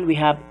sub 1, we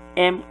have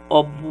m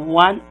of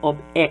 1 of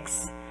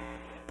x.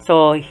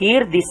 So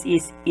here this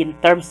is in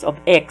terms of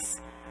x.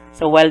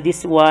 So while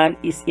this one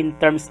is in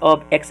terms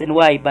of x and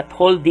y, but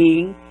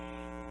holding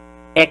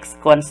x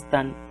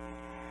constant.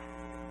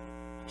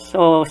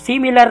 So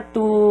similar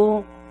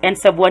to n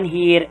sub 1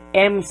 here,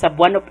 m sub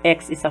 1 of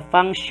x is a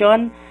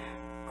function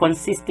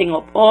consisting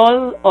of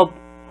all of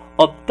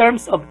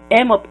terms of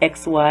m of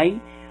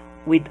xy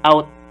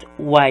without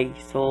y.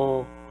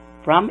 So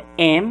from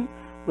m,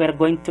 we are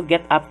going to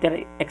get,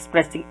 after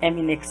expressing m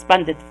in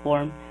expanded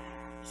form,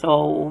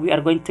 so we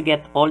are going to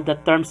get all the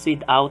terms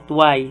without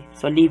y,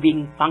 so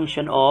leaving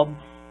function of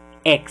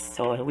x.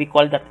 So we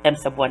call that m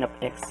sub 1 of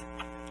x.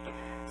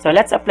 So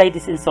let's apply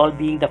this in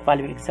solving the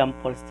following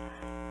examples.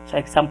 So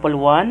example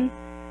 1,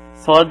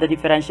 solve the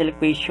differential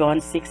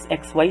equation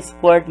 6xy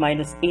squared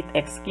minus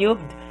 8x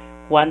cubed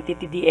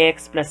quantity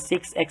dx plus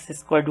 6x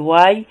squared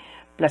y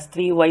plus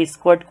 3y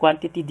squared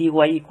quantity dy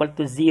equal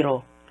to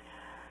 0.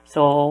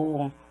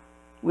 So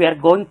we are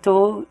going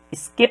to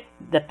skip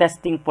the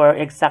testing for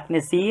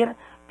exactness here,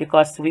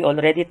 because we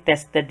already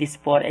tested this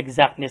for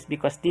exactness,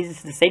 because this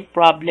is the same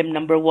problem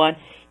number 1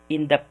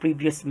 in the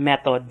previous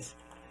methods.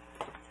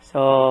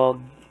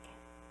 So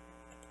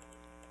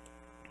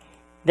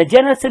the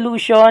general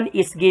solution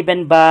is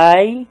given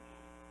by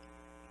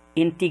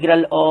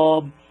integral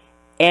of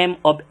m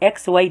of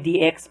xy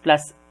dx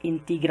plus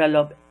integral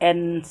of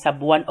n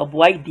sub 1 of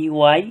y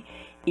dy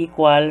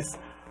equals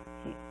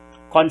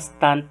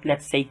constant,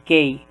 let's say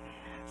k.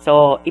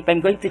 So if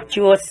I'm going to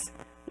choose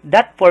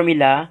that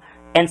formula,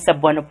 n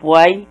sub 1 of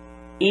y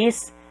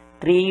is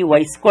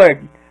 3y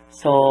squared.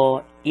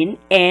 So in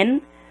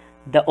n,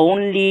 the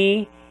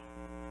only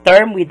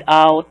term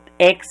without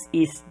x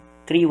is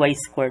 3y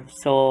squared.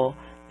 So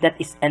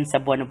that is n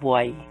sub 1 of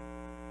y.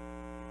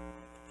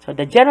 So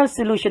the general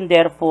solution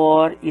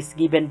therefore is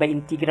given by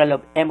integral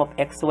of m of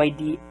xy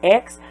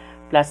dx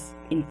plus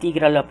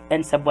integral of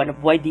n sub 1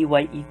 of y dy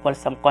equals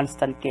some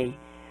constant k.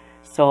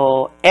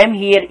 So m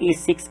here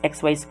is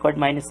 6xy squared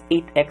minus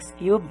 8x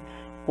cubed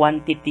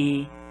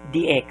quantity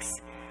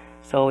dx.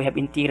 So we have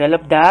integral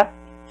of that,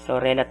 so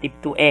relative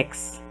to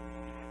x.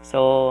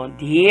 So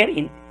here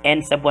in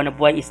n sub 1 of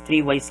y is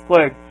 3y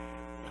squared.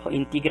 So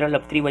integral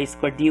of 3y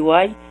squared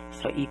dy,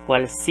 so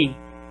equals c.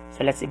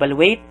 So let's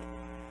evaluate.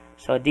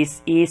 So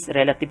this is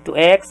relative to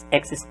x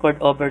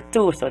squared over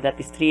 2. So that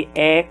is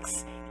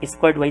 3x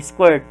squared y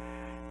squared.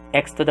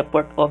 X to the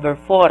fourth over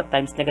 4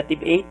 times negative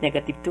 8,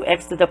 negative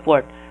 2x to the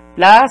fourth.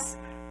 Plus,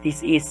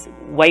 this is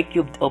y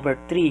cubed over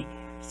 3.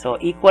 So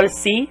equals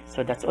c.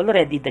 So that's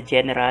already the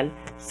general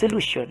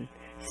solution.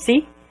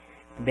 See?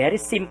 Very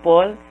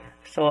simple.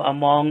 So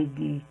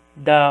among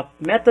the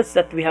methods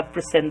that we have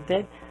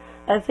presented,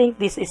 I think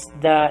this is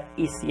the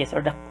easiest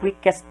or the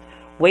quickest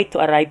way to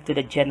arrive to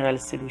the general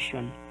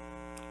solution.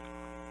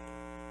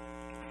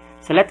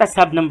 So let us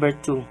have number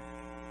 2.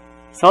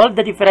 Solve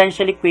the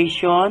differential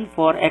equation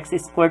for x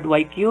squared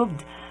y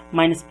cubed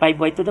minus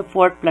 5y to the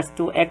fourth plus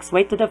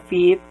 2xy to the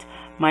fifth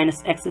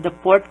minus x to the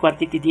fourth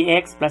quantity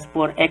dx plus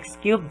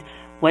 4x cubed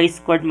y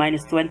squared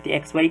minus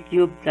 20xy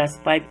cubed plus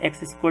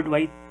 5x squared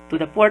y to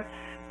the fourth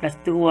plus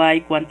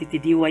 2y quantity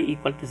dy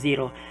equal to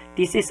 0.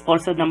 This is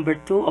also number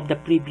 2 of the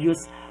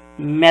previous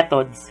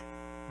methods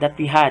that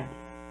we had.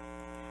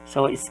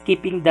 So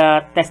skipping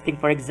the testing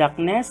for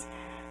exactness,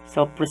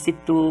 so proceed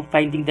to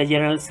finding the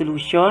general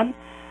solution.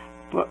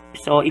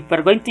 So if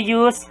we're going to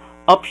use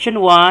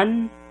option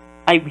 1,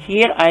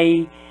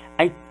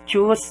 I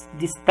choose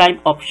this time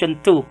option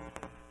 2.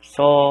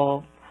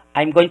 So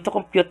I'm going to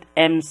compute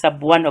m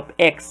sub 1 of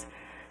x.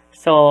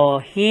 So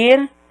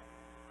here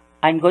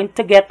I'm going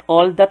to get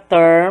all the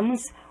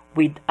terms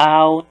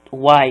without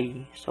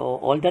y. So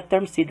all the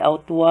terms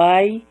without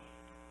y,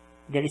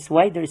 there is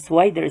y, there is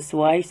y, there is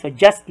y. So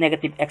just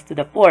negative x to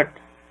the fourth.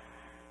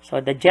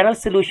 So the general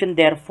solution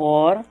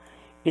therefore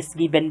is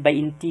given by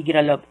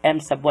integral of m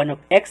sub 1 of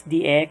x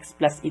dx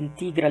plus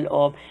integral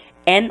of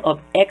n of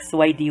x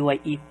y dy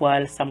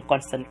equals some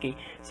constant k.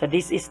 So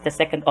this is the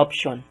second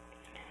option.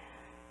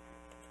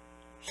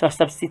 So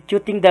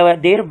substituting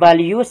their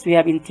values, we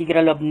have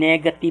integral of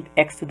negative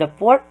x to the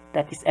fourth,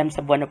 that is m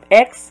sub 1 of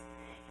x,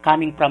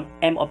 coming from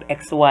m of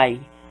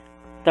xy,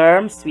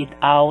 terms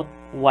without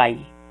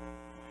y.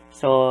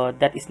 So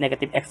that is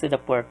negative x to the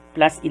fourth,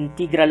 plus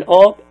integral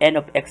of n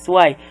of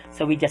xy.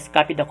 So we just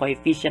copy the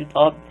coefficient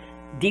of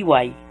dy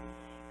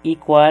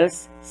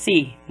equals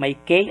c. My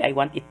k, I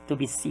want it to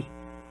be c.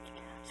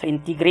 So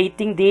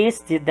integrating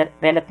this,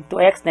 relative to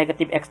x,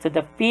 negative x to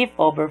the fifth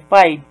over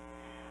 5,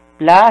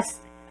 plus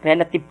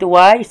relative to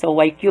y, so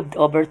y cubed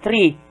over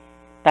 3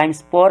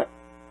 times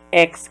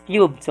 4x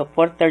cubed. So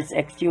 4 thirds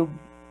x cubed,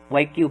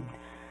 y cubed.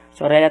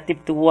 So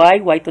relative to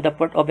y to the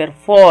fourth over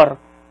 4.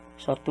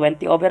 So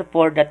 20 over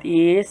 4, that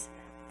is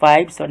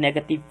 5. So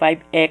negative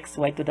 5x,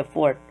 y to the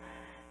fourth.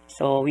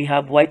 So we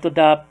have y to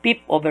the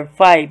fifth over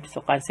 5.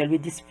 So cancel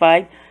with this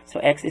 5. So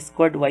x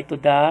squared, y to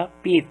the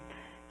fifth.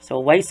 So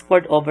y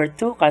squared over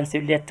 2,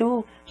 cancel the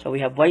 2. So we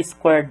have y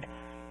squared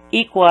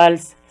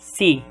equals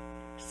c.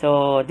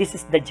 So this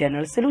is the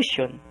general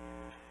solution.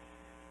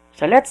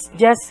 So let's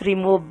just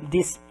remove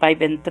this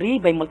 5 and 3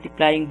 by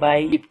multiplying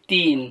by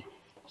 15.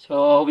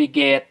 So we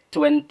get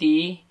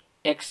 20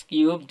 x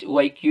cubed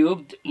y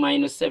cubed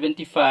minus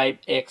 75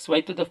 x y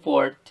to the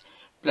fourth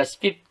plus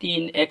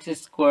 15 x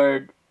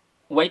squared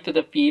y to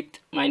the fifth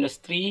minus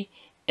 3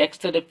 x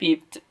to the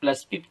fifth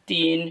plus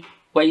 15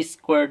 y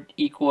squared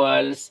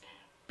equals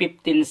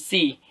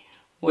 15c,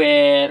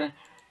 where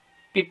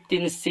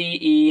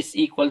 15c is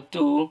equal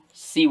to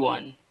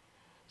c1.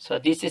 So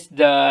this is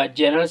the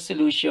general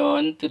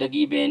solution to the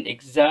given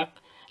exact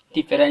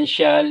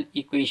differential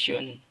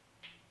equation.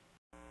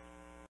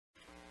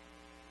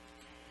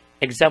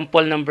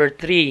 Example number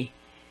 3.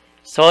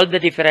 Solve the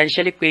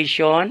differential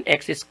equation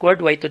x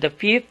squared y to the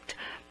fifth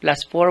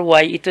plus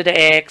 4y e to the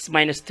x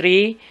minus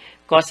 3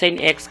 cosine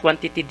x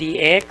quantity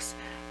dx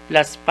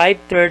plus 5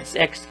 thirds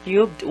x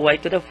cubed y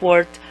to the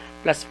fourth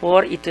plus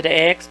 4 e to the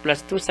x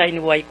plus 2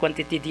 sine y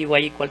quantity dy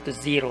equal to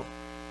 0.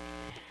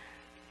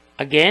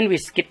 Again, we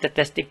skip the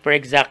testing for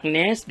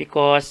exactness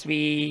because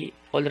we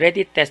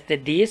already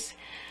tested this.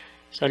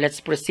 So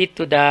let's proceed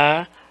to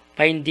the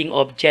finding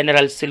of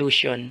general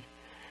solution.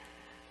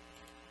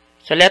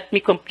 So let me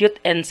compute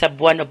n sub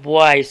 1 of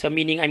y. So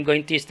meaning I'm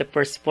going to use the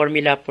first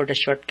formula for the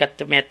shortcut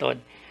to method.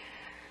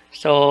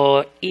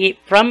 So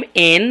from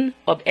n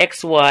of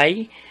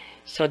xy,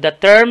 so the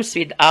terms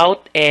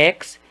without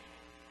x,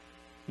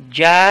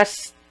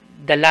 just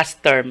the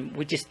last term,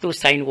 which is 2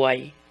 sine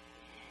y.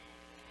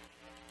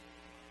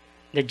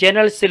 The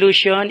general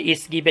solution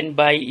is given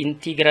by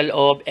integral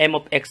of m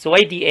of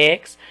xy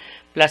dx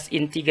plus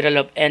integral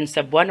of n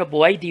sub 1 of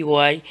y dy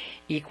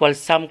equals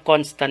some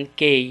constant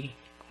k.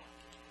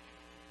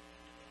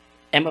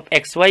 M of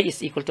xy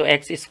is equal to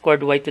x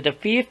squared y to the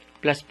fifth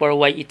plus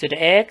 4y e to the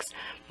x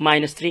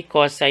minus 3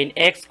 cosine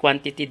x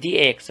quantity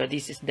dx. So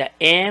this is the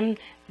m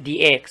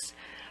dx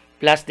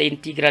plus the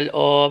integral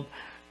of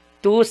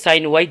 2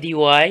 sine y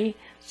dy.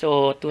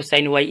 So 2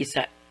 sine y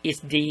is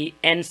the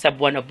n sub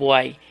 1 of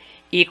y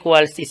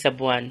equals c sub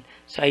 1.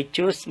 So I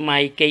choose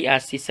my k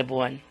as c sub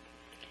 1.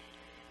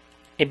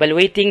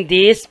 Evaluating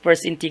this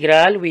first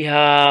integral, we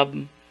have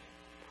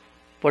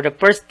for the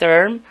first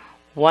term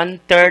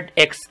 1/3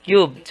 x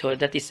cubed. So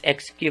that is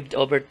x cubed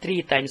over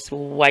 3 times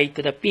y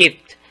to the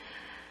fifth.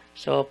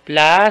 So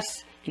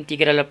plus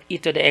integral of e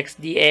to the x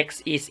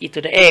dx is e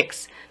to the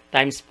x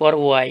times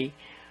 4y.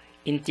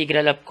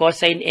 Integral of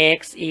cosine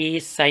x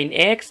is sine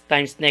x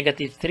times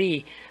negative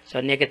 3. So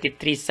negative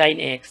 3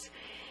 sine x.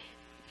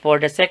 For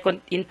the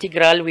second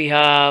integral, we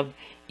have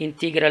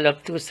integral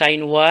of 2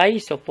 sine y.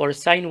 So for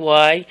sine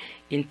y,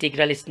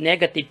 integral is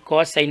negative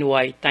cosine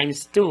y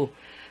times 2.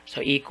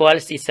 So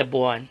equals c sub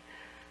 1.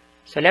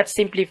 So let's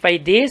simplify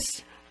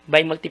this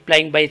by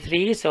multiplying by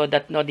 3 so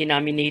that no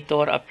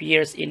denominator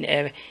appears in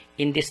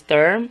this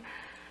term.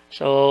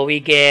 So we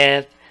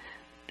get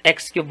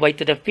x cubed y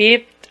to the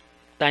fifth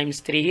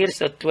times 3 here.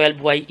 So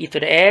 12y e to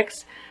the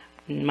x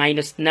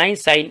minus 9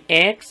 sine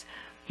x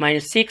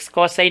minus 6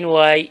 cosine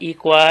y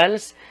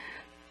equals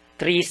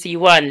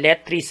 3c1.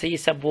 Let 3c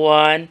sub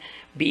 1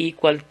 be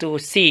equal to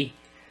c.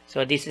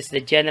 So this is the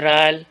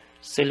general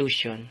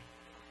solution.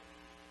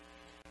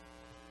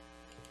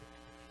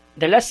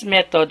 The last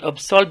method of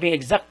solving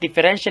exact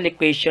differential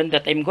equation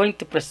that I'm going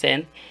to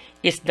present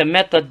is the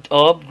method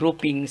of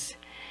groupings.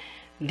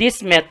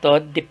 This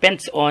method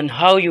depends on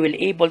how you will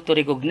able to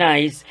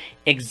recognize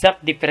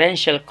exact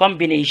differential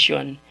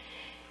combination.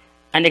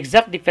 An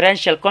exact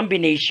differential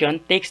combination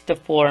takes the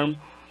form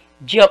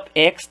g of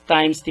x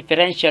times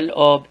differential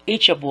of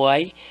h of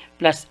y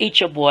plus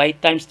h of y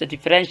times the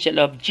differential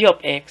of g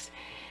of x.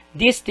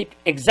 This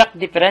exact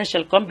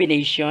differential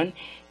combination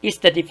is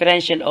the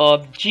differential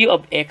of g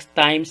of x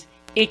times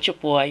h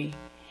of y.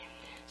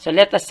 So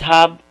let us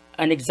have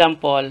an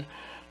example.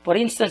 For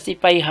instance,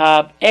 if I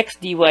have x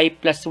dy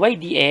plus y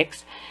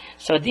dx,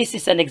 so this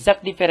is an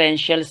exact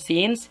differential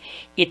since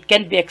it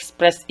can be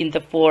expressed in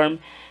the form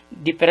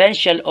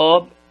differential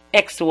of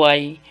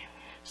xy.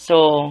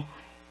 So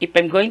if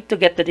I'm going to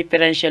get the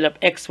differential of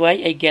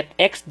xy, I get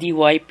x dy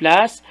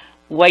plus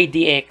y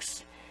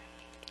dx.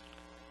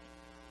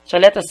 So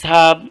let us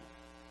have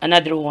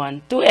another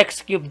one.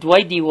 2x cubed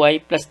y dy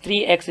plus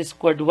 3x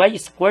squared y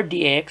squared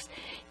dx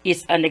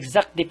is an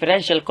exact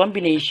differential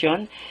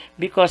combination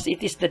because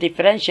it is the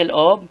differential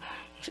of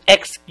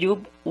x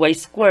cubed y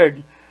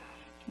squared.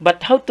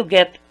 But how to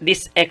get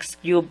this x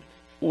cubed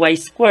y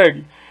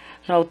squared?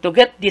 Now to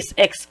get this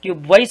x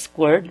cubed y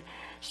squared,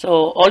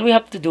 so all we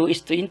have to do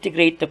is to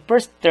integrate the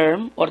first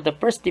term or the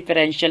first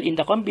differential in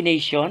the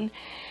combination,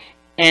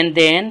 and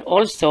then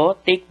also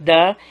take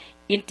the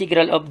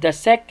integral of the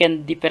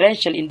second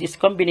differential in this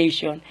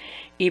combination.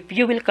 If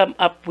you will come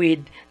up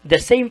with the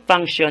same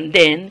function,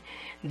 then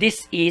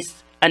this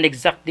is an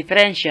exact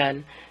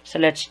differential. So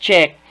let's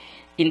check.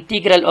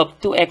 Integral of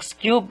 2x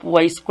cubed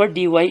y squared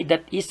dy,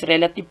 that is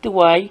relative to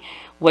y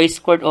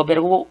squared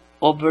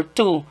over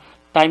 2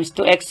 times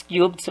 2x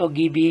cubed, so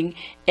giving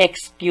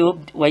x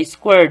cubed y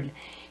squared.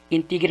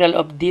 Integral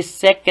of this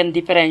second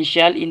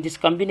differential in this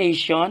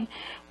combination,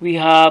 we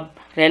have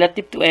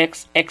relative to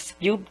x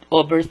cubed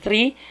over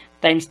 3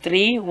 times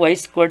 3 y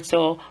squared,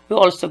 so we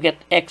also get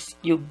x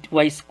cubed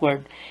y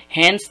squared.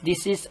 Hence,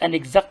 this is an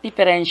exact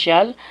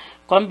differential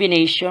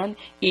combination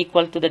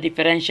equal to the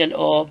differential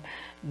of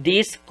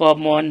this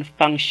common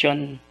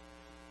function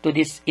to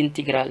this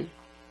integral.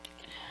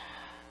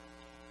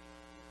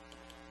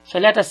 So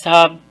let us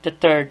have the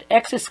third,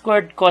 x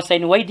squared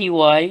cosine y dy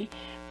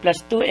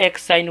plus 2x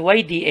sine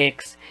y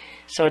dx.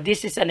 So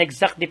this is an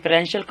exact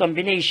differential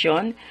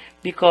combination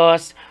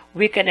because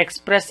we can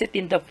express it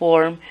in the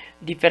form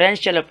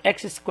differential of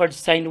x squared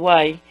sine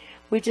y,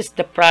 which is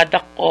the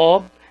product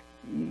of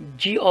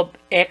g of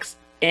x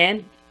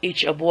and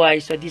h of y.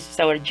 So this is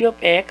our g of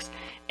x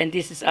and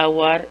this is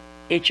our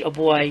h of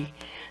y.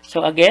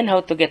 So again,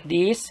 how to get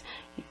this?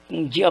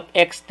 G of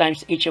x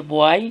times h of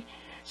y.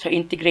 So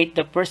integrate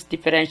the first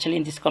differential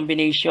in this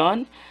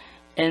combination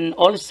and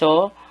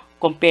also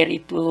compare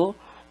it to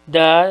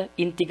the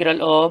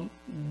integral of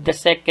the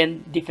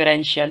second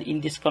differential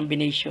in this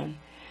combination.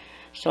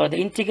 So the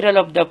integral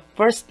of the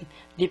first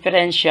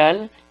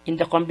differential in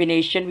the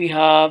combination, we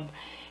have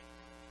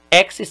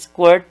x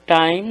squared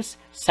times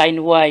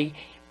sine y,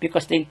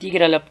 because the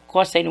integral of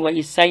cosine y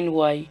is sine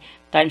y,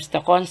 times the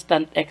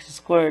constant x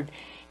squared.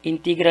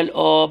 Integral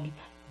of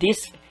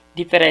this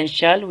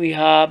differential, we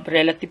have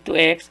relative to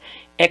x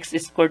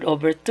squared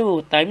over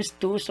 2 times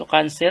 2, so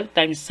cancel,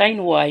 times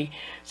sine y,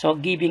 so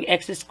giving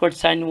x squared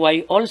sine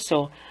y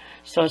also.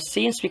 So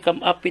since we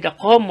come up with a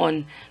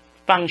common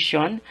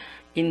function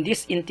in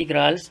these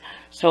integrals,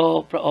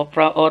 so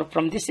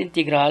from these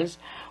integrals,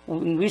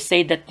 we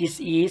say that this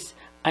is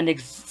an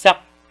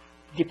exact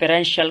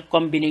differential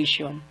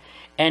combination,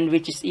 and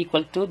which is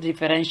equal to the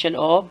differential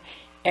of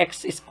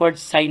x squared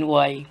sine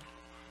y.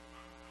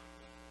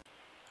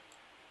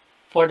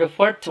 For the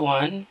fourth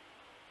one,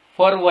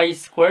 4y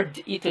squared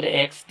e to the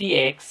x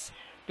dx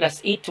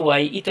plus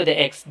 8y e to the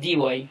x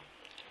dy.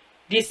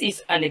 This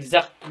is an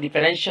exact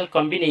differential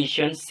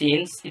combination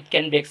since it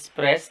can be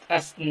expressed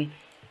as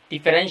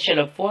differential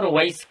of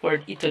 4y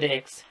squared e to the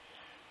x.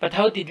 But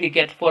how did we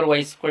get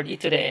 4y squared e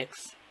to the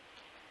x?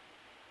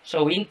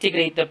 So we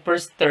integrate the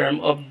first term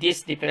of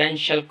this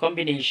differential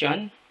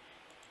combination.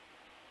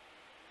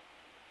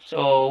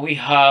 So we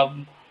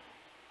have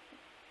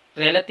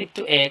relative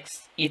to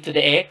x e to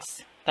the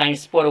x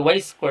times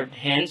 4y squared.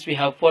 Hence, we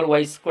have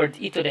 4y squared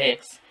e to the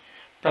x.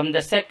 From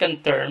the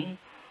second term,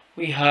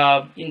 we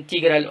have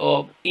integral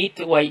of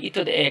 8y e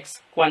to the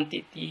x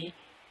quantity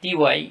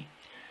dy.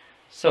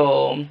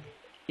 So,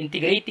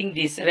 integrating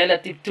this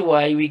relative to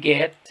y, we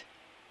get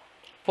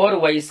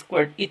 4y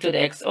squared e to the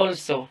x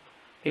also,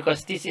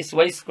 because this is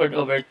y squared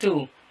over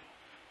 2.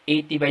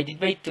 8 divided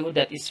by 2,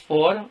 that is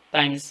 4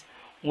 times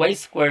y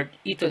squared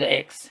e to the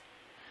x.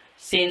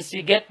 Since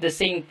we get the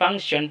same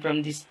function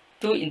from these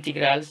two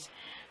integrals,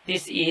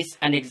 this is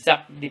an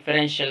exact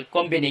differential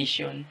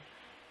combination,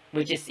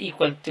 which is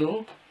equal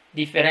to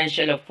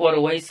differential of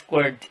 4y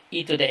squared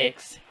e to the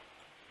x.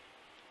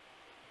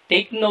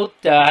 Take note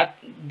that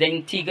the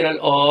integral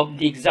of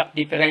the exact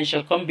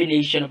differential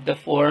combination of the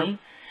form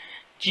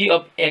g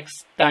of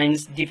x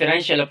times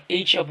differential of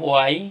h of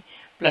y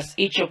plus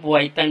h of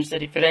y times the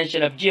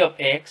differential of g of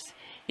x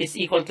is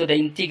equal to the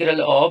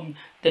integral of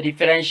the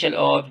differential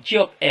of g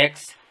of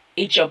x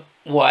h of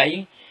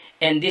y,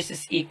 and this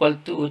is equal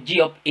to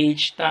g of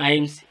h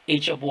times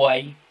h of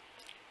y.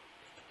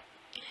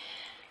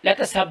 Let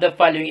us have the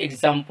following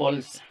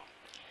examples.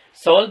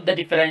 Solve the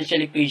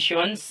differential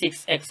equation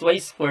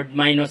 6xy squared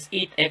minus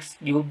 8x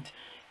cubed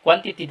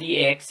quantity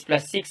dx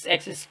plus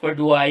 6x squared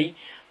y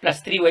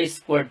plus 3y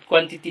squared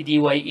quantity dy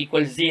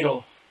equals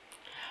 0.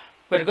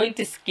 We're going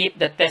to skip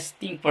the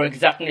testing for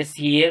exactness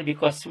here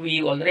because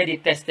we already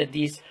tested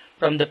this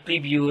from the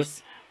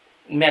previous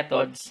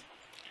methods.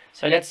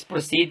 So let's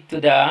proceed to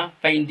the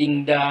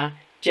finding the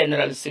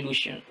general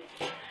solution.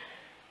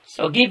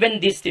 So given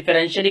this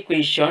differential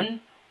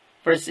equation,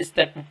 first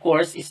step of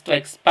course is to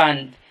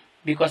expand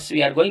because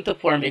we are going to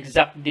form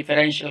exact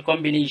differential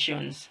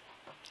combinations.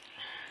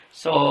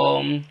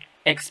 So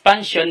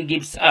expansion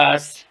gives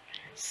us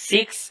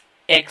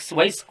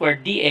 6xy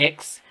squared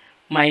dx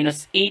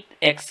minus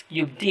 8x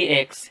cubed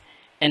dx,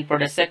 and for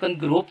the second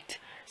group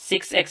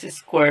 6x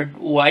squared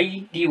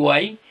y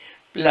dy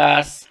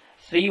plus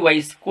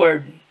 3y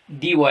squared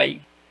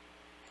dy.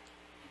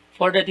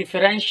 For the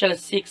differential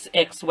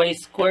 6xy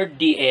squared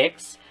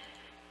dx,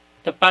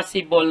 the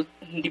possible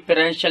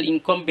differential in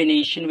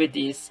combination with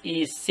this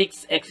is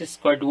 6x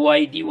squared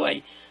y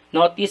dy.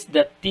 Notice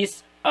that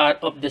these are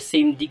of the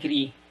same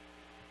degree.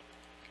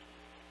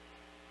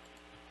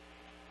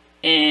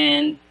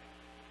 And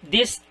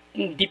this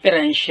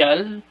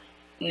differential,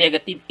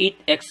 negative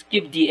 8x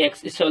cubed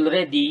dx, is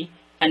already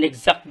an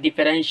exact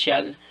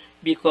differential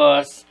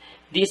because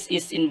this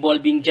is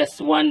involving just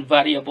one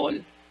variable.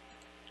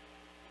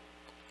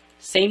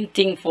 Same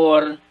thing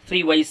for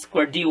 3y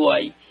squared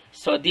dy.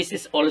 So this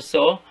is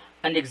also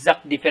an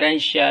exact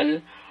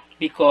differential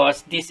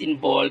because this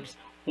involves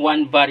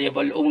one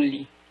variable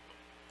only.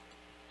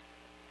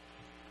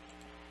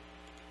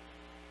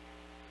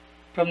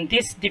 From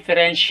this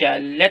differential,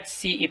 let's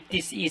see if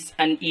this is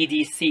an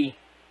EDC.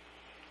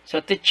 So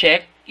to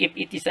check if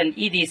it is an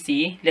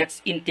EDC, let's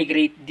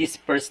integrate this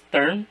first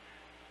term.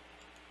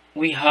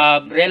 We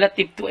have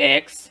relative to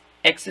x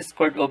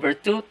squared over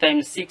 2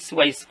 times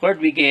 6y squared,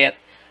 we get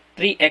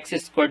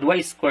 3x squared y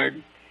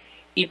squared.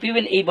 If we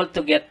will able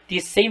to get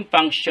this same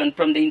function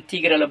from the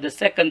integral of the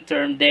second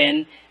term,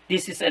 then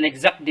this is an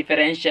exact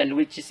differential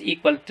which is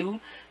equal to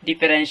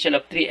differential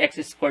of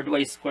 3x squared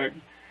y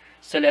squared.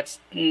 So let's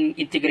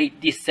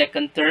integrate this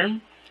second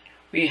term.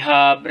 We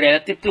have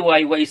relative to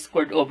y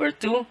squared over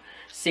 2,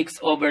 6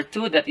 over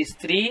 2, that is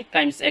 3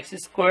 times x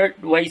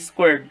squared y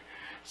squared.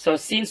 So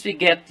since we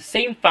get the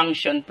same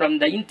function from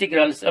the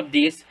integrals of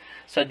this,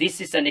 so this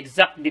is an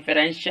exact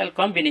differential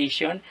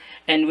combination,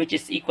 and which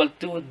is equal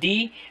to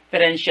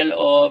differential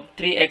of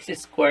 3x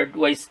squared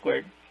y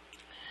squared.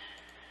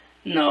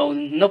 Now,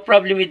 no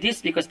problem with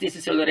this because this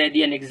is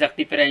already an exact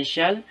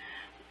differential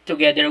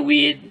together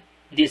with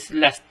this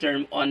last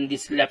term on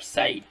this left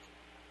side.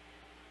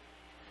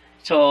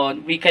 So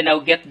we can now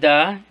get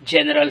the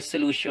general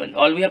solution.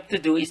 All we have to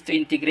do is to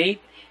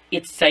integrate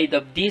each side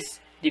of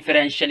this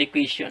differential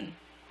equation.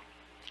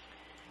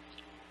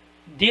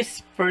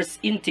 This first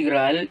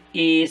integral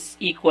is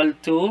equal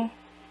to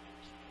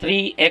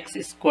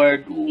 3x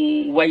squared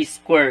y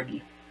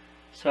squared.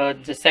 So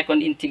the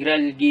second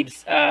integral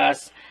gives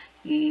us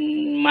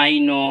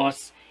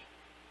minus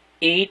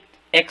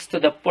 8x to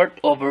the fourth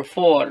over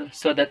 4.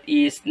 So that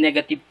is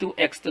negative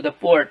 2x to the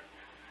fourth.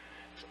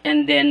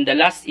 And then the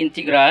last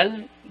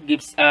integral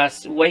gives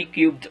us y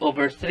cubed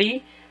over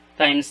 3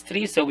 times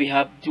 3. So we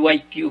have y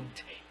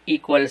cubed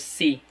equals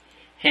c.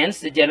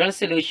 Hence the general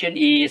solution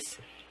is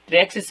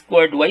 3x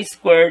squared y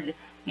squared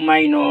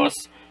minus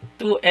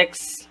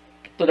 2x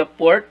to the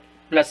fourth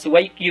plus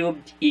y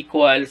cubed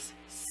equals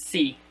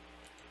c.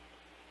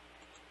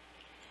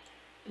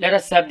 Let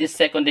us have this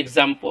second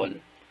example.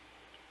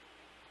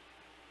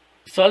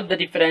 Solve the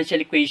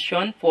differential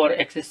equation for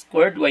x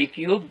squared y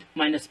cubed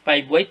minus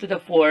 5y to the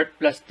fourth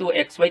plus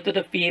 2xy to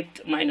the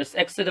fifth minus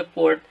x to the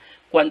fourth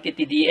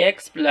quantity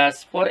dx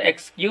plus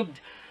 4x cubed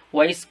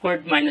y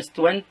squared minus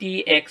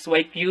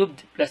 20xy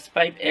cubed plus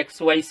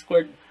 5x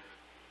squared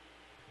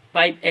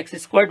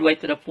y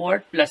to the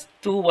fourth plus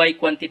 2y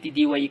quantity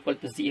dy equal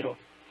to 0.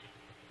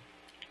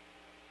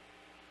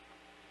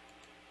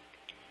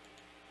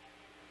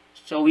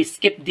 So we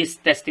skip this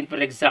testing for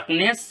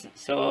exactness.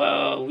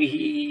 So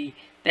we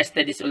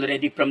tested this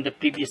already from the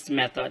previous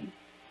method.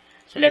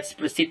 So let's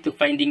proceed to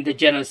finding the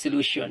general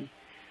solution.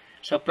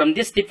 So from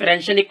this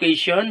differential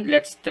equation,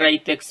 let's try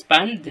to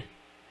expand.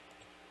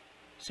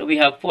 So we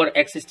have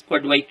 4x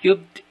squared y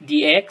cubed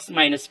dx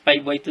minus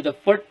 5y to the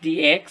fourth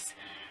dx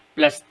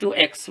plus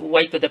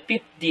 2xy to the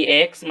fifth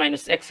dx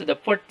minus x to the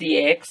fourth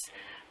dx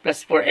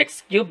plus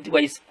 4x cubed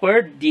y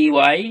squared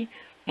dy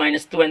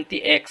minus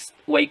 20x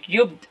y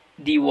cubed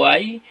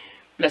dy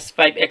plus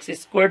 5x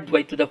squared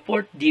y to the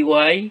fourth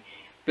dy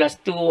plus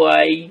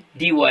 2y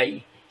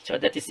dy. So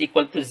that is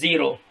equal to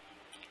 0.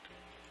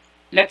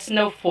 Let's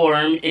now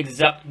form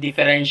exact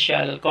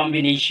differential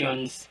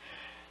combinations.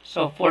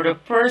 So for the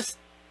first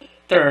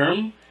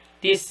term,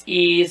 this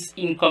is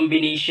in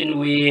combination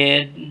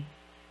with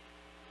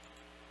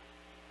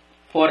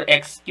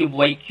 4x cubed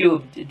y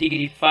cubed,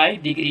 degree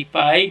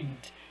 5,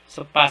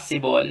 so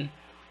possible.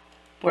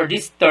 For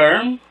this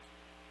term,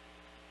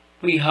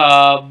 we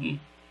have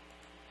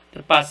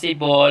the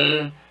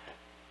possible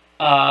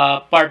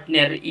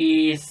partner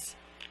is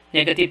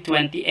negative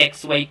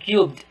 20xy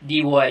cubed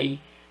dy,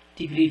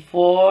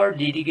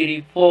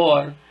 degree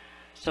 4.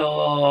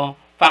 So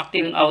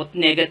factoring out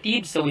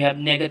negative, so we have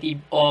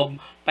negative of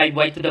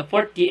 5y to the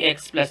fourth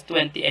dx plus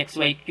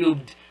 20xy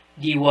cubed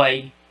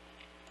dy.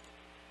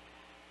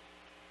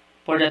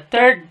 For the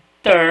third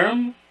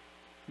term,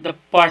 the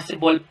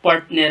possible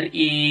partner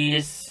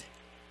is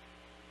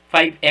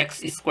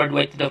 5x squared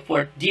y to the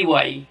fourth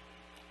dy.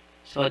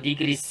 So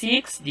degree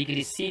 6,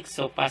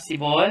 so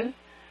possible.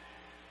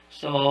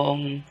 So,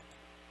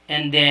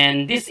 and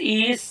then this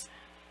is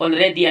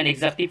already an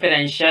exact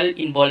differential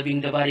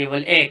involving the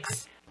variable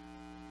x.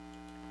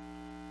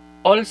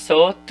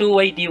 Also,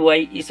 2y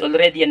dy is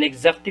already an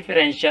exact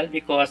differential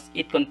because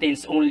it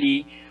contains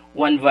only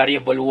one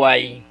variable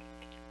y.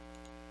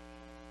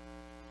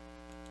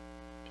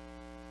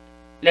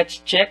 Let's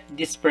check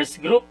this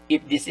first group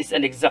if this is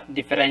an exact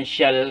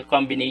differential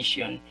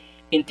combination.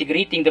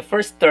 Integrating the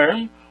first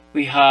term,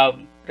 we have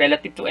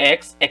relative to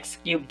x, x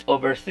cubed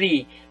over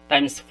 3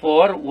 times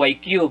 4 y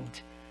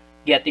cubed,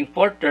 getting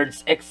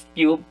 4/3 x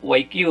cubed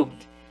y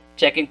cubed.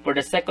 Checking for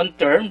the second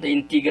term, the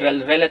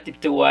integral relative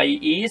to y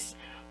is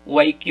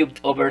y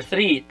cubed over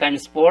 3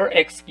 times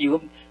 4x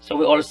cubed, so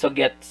we also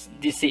get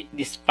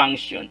this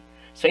function.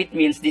 So it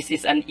means this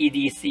is an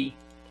EDC.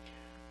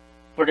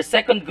 For the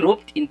second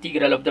group, the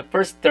integral of the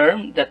first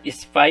term, that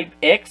is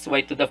 5x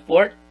y to the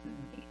fourth,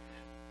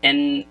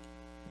 and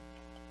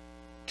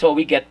so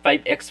we get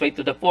 5x y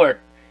to the fourth.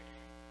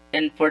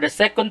 And for the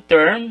second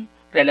term,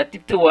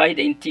 relative to y,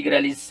 the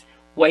integral is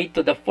y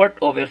to the fourth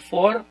over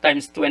 4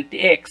 times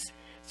 20x,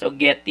 so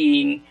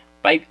getting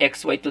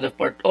 5xy to the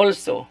fourth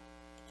also.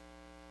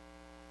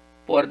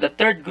 For the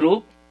third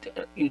group,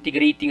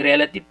 integrating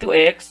relative to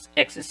x,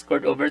 x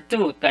squared over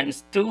 2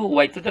 times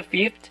 2y to the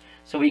fifth,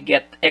 so we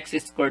get x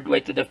squared y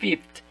to the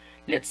fifth.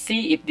 Let's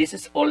see if this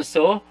is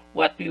also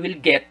what we will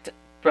get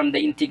from the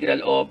integral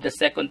of the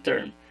second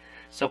term.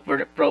 So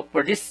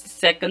for this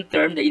second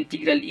term, the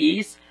integral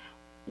is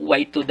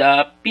y to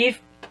the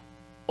fifth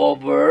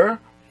over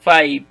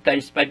 5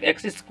 times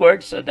 5x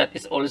squared, so that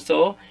is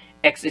also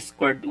x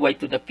squared y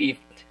to the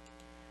fifth.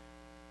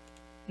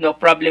 No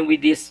problem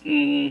with this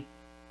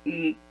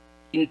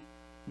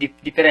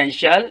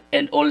differential,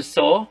 and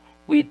also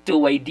with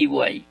 2y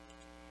dy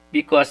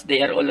because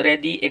they are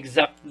already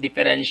exact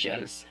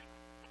differentials.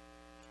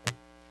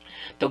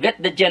 To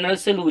get the general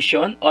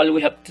solution, all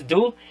we have to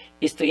do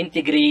is to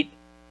integrate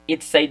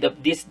each side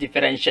of this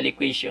differential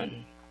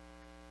equation.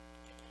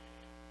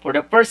 For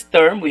the first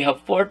term, we have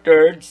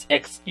 4/3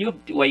 x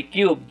cubed y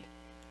cubed.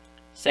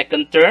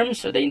 Second term,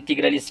 so the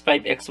integral is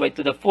 5xy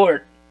to the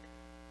fourth.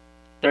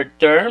 Third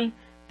term,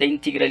 the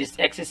integral is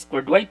x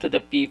squared y to the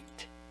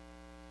fifth.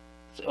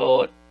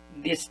 So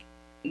this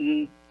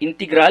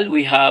integral,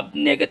 we have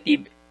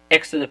negative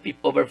x to the fifth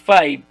over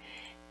 5.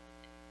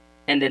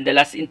 And then the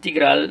last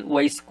integral,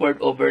 y squared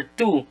over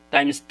 2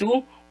 times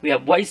 2, we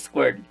have y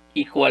squared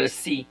equals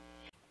c.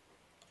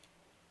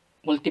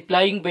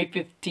 Multiplying by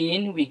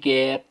 15, we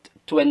get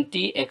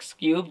 20x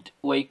cubed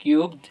y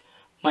cubed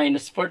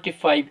minus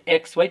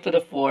 45xy to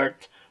the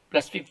fourth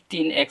plus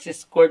 15x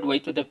squared y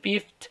to the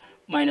fifth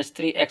minus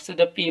 3x to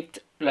the fifth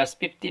plus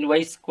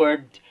 15y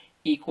squared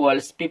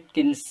equals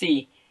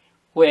 15c,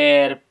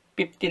 where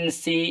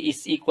 15c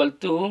is equal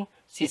to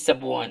c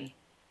sub 1.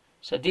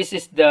 So this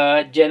is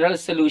the general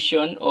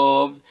solution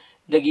of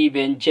the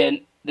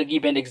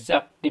given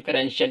exact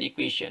differential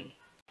equation.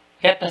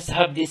 Let us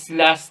have this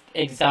last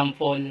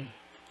example.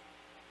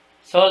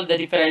 Solve the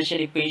differential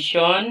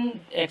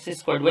equation x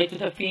squared y to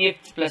the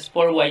fifth plus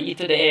 4y e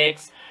to the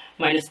x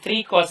minus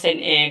 3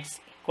 cosine x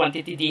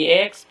quantity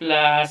dx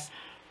plus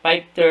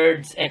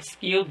 5/3 x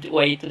cubed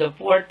y to the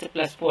fourth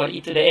plus 4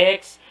 e to the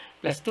x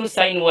plus 2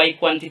 sine y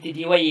quantity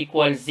dy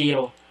equals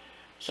 0.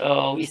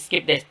 So we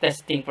skip the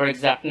testing for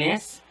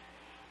exactness.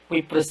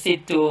 We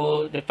proceed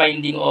to the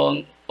finding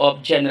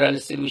of general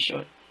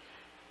solution.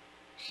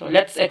 So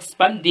let's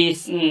expand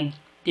this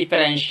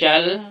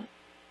differential,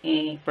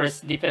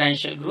 first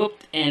differential group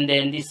and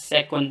then this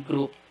second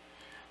group.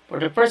 For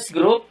the first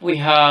group, we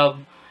have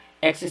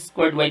x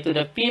squared y to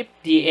the fifth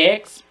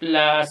dx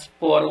plus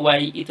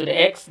 4y e to the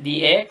x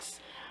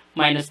dx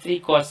minus 3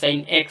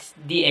 cosine x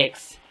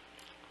dx.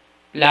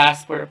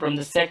 Plus, from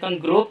the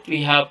second group,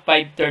 we have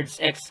 5/3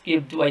 x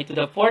cubed y to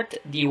the fourth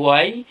dy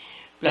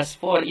plus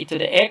 4 e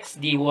to the x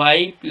dy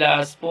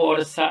plus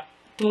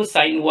 2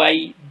 sine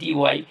y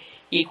dy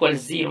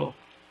equals 0.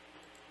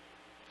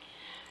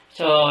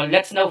 So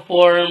let's now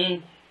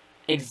form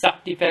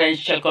exact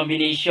differential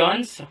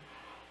combinations.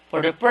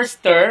 For the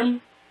first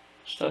term,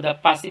 so the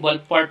possible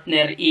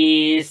partner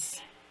is,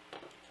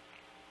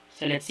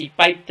 so let's see,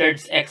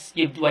 5/3 x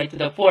cubed y to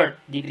the fourth,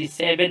 degree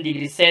 7,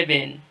 degree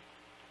 7.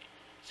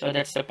 So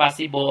that's the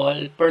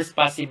first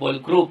possible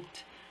group.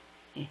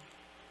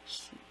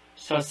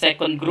 So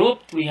second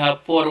group, we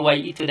have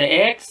 4y e to the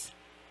x.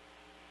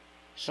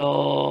 So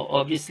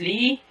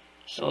obviously,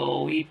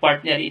 so we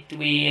partner it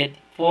with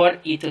 4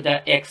 e to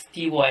the x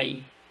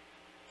dy.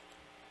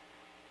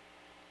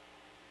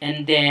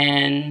 And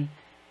then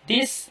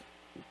this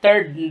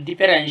third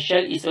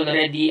differential is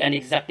already an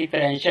exact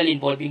differential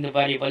involving the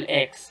variable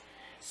x.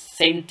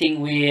 Same thing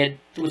with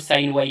 2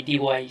 sine y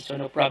dy. So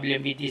no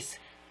problem with these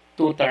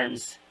two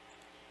terms,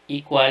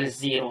 equals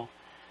 0.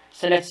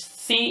 So let's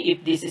see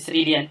if this is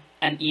really an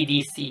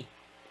EDC.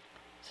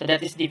 So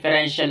that is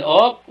differential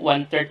of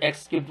 1/3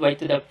 x cubed y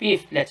to the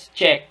fifth. Let's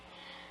check.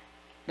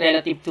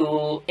 relative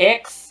to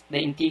x, the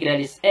integral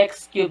is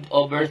x cubed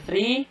over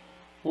 3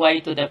 y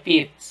to the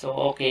fifth. So,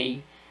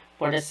 okay.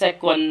 For the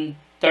second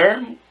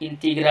term,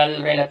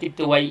 integral relative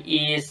to y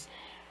is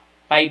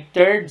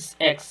 5/3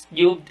 x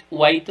cubed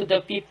y to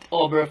the fifth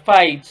over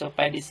 5. So,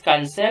 5 is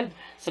cancelled.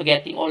 So,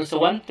 getting also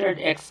 1/3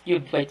 x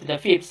cubed y to the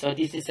fifth. So,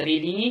 this is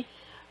really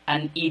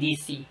an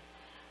EDC.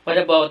 What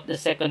about the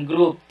second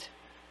group?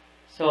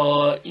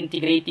 So,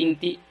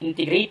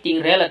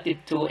 integrating relative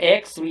to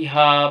x, we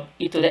have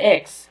e to the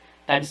x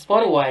times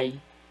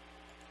 4y.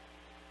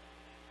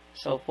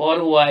 So,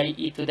 4y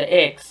e to the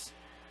x.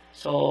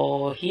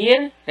 So,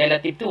 here,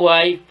 relative to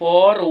y,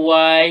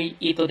 4y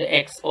e to the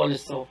x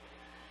also.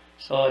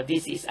 So,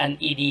 this is an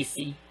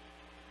EDC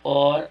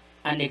or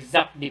an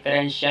exact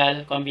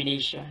differential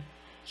combination.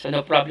 So,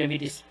 no problem with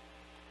these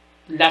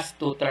last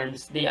two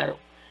terms. They are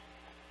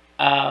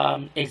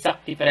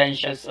exact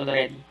differentials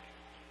already.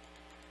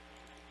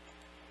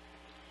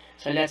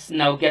 So, let's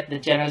now get the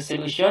general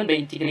solution by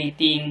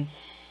integrating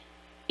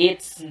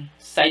each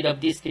side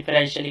of this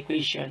differential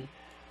equation.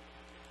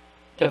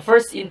 The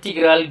first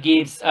integral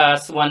gives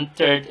us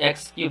 1/3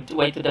 x cubed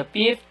y to the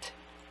fifth.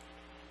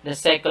 The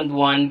second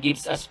one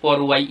gives us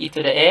 4y e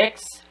to the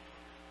x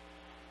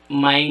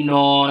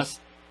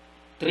minus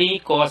 3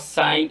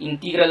 cosine.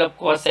 Integral of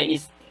cosine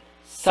is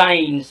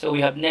sine. So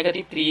we have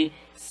negative 3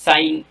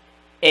 sine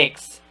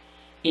x.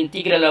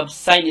 Integral of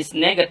sine is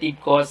negative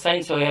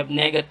cosine. So we have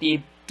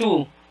negative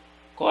 2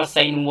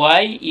 cosine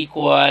y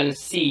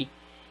equals c.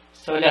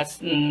 So let's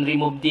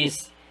remove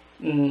this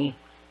in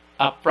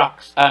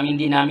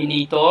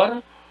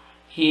denominator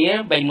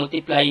here by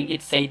multiplying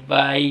each side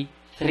by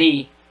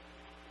 3.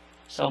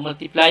 So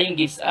multiplying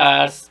gives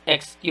us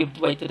x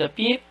cubed y to the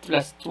fifth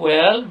plus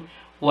 12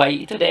 y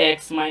e to the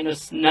x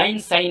minus 9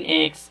 sine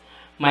x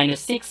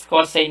minus 6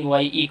 cosine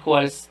y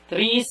equals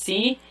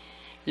 3c.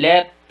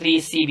 Let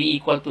 3c be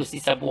equal to c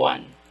sub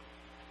 1.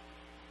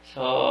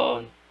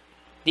 So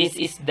this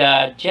is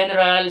the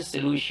general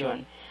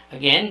solution.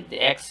 Again, the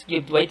x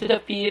cubed y to the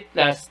fifth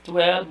plus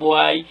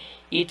 12y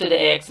e to the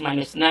x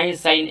minus 9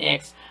 sine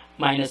x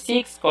minus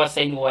 6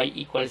 cosine y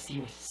equals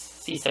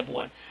c sub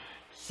 1.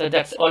 So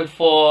that's all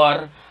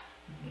for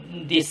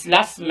this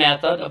last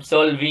method of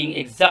solving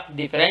exact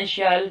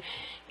differential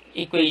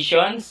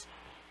equations.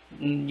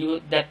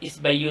 That is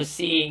by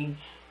using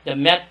the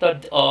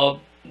method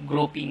of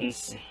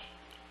groupings.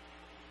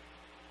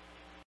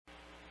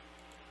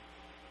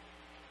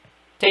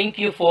 Thank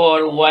you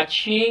for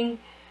watching.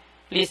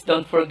 Please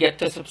don't forget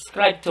to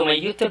subscribe to my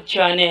YouTube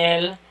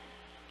channel,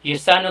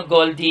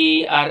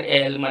 Usano-Goldie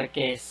RL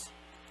Marquez.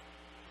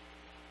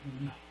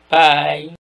 Bye!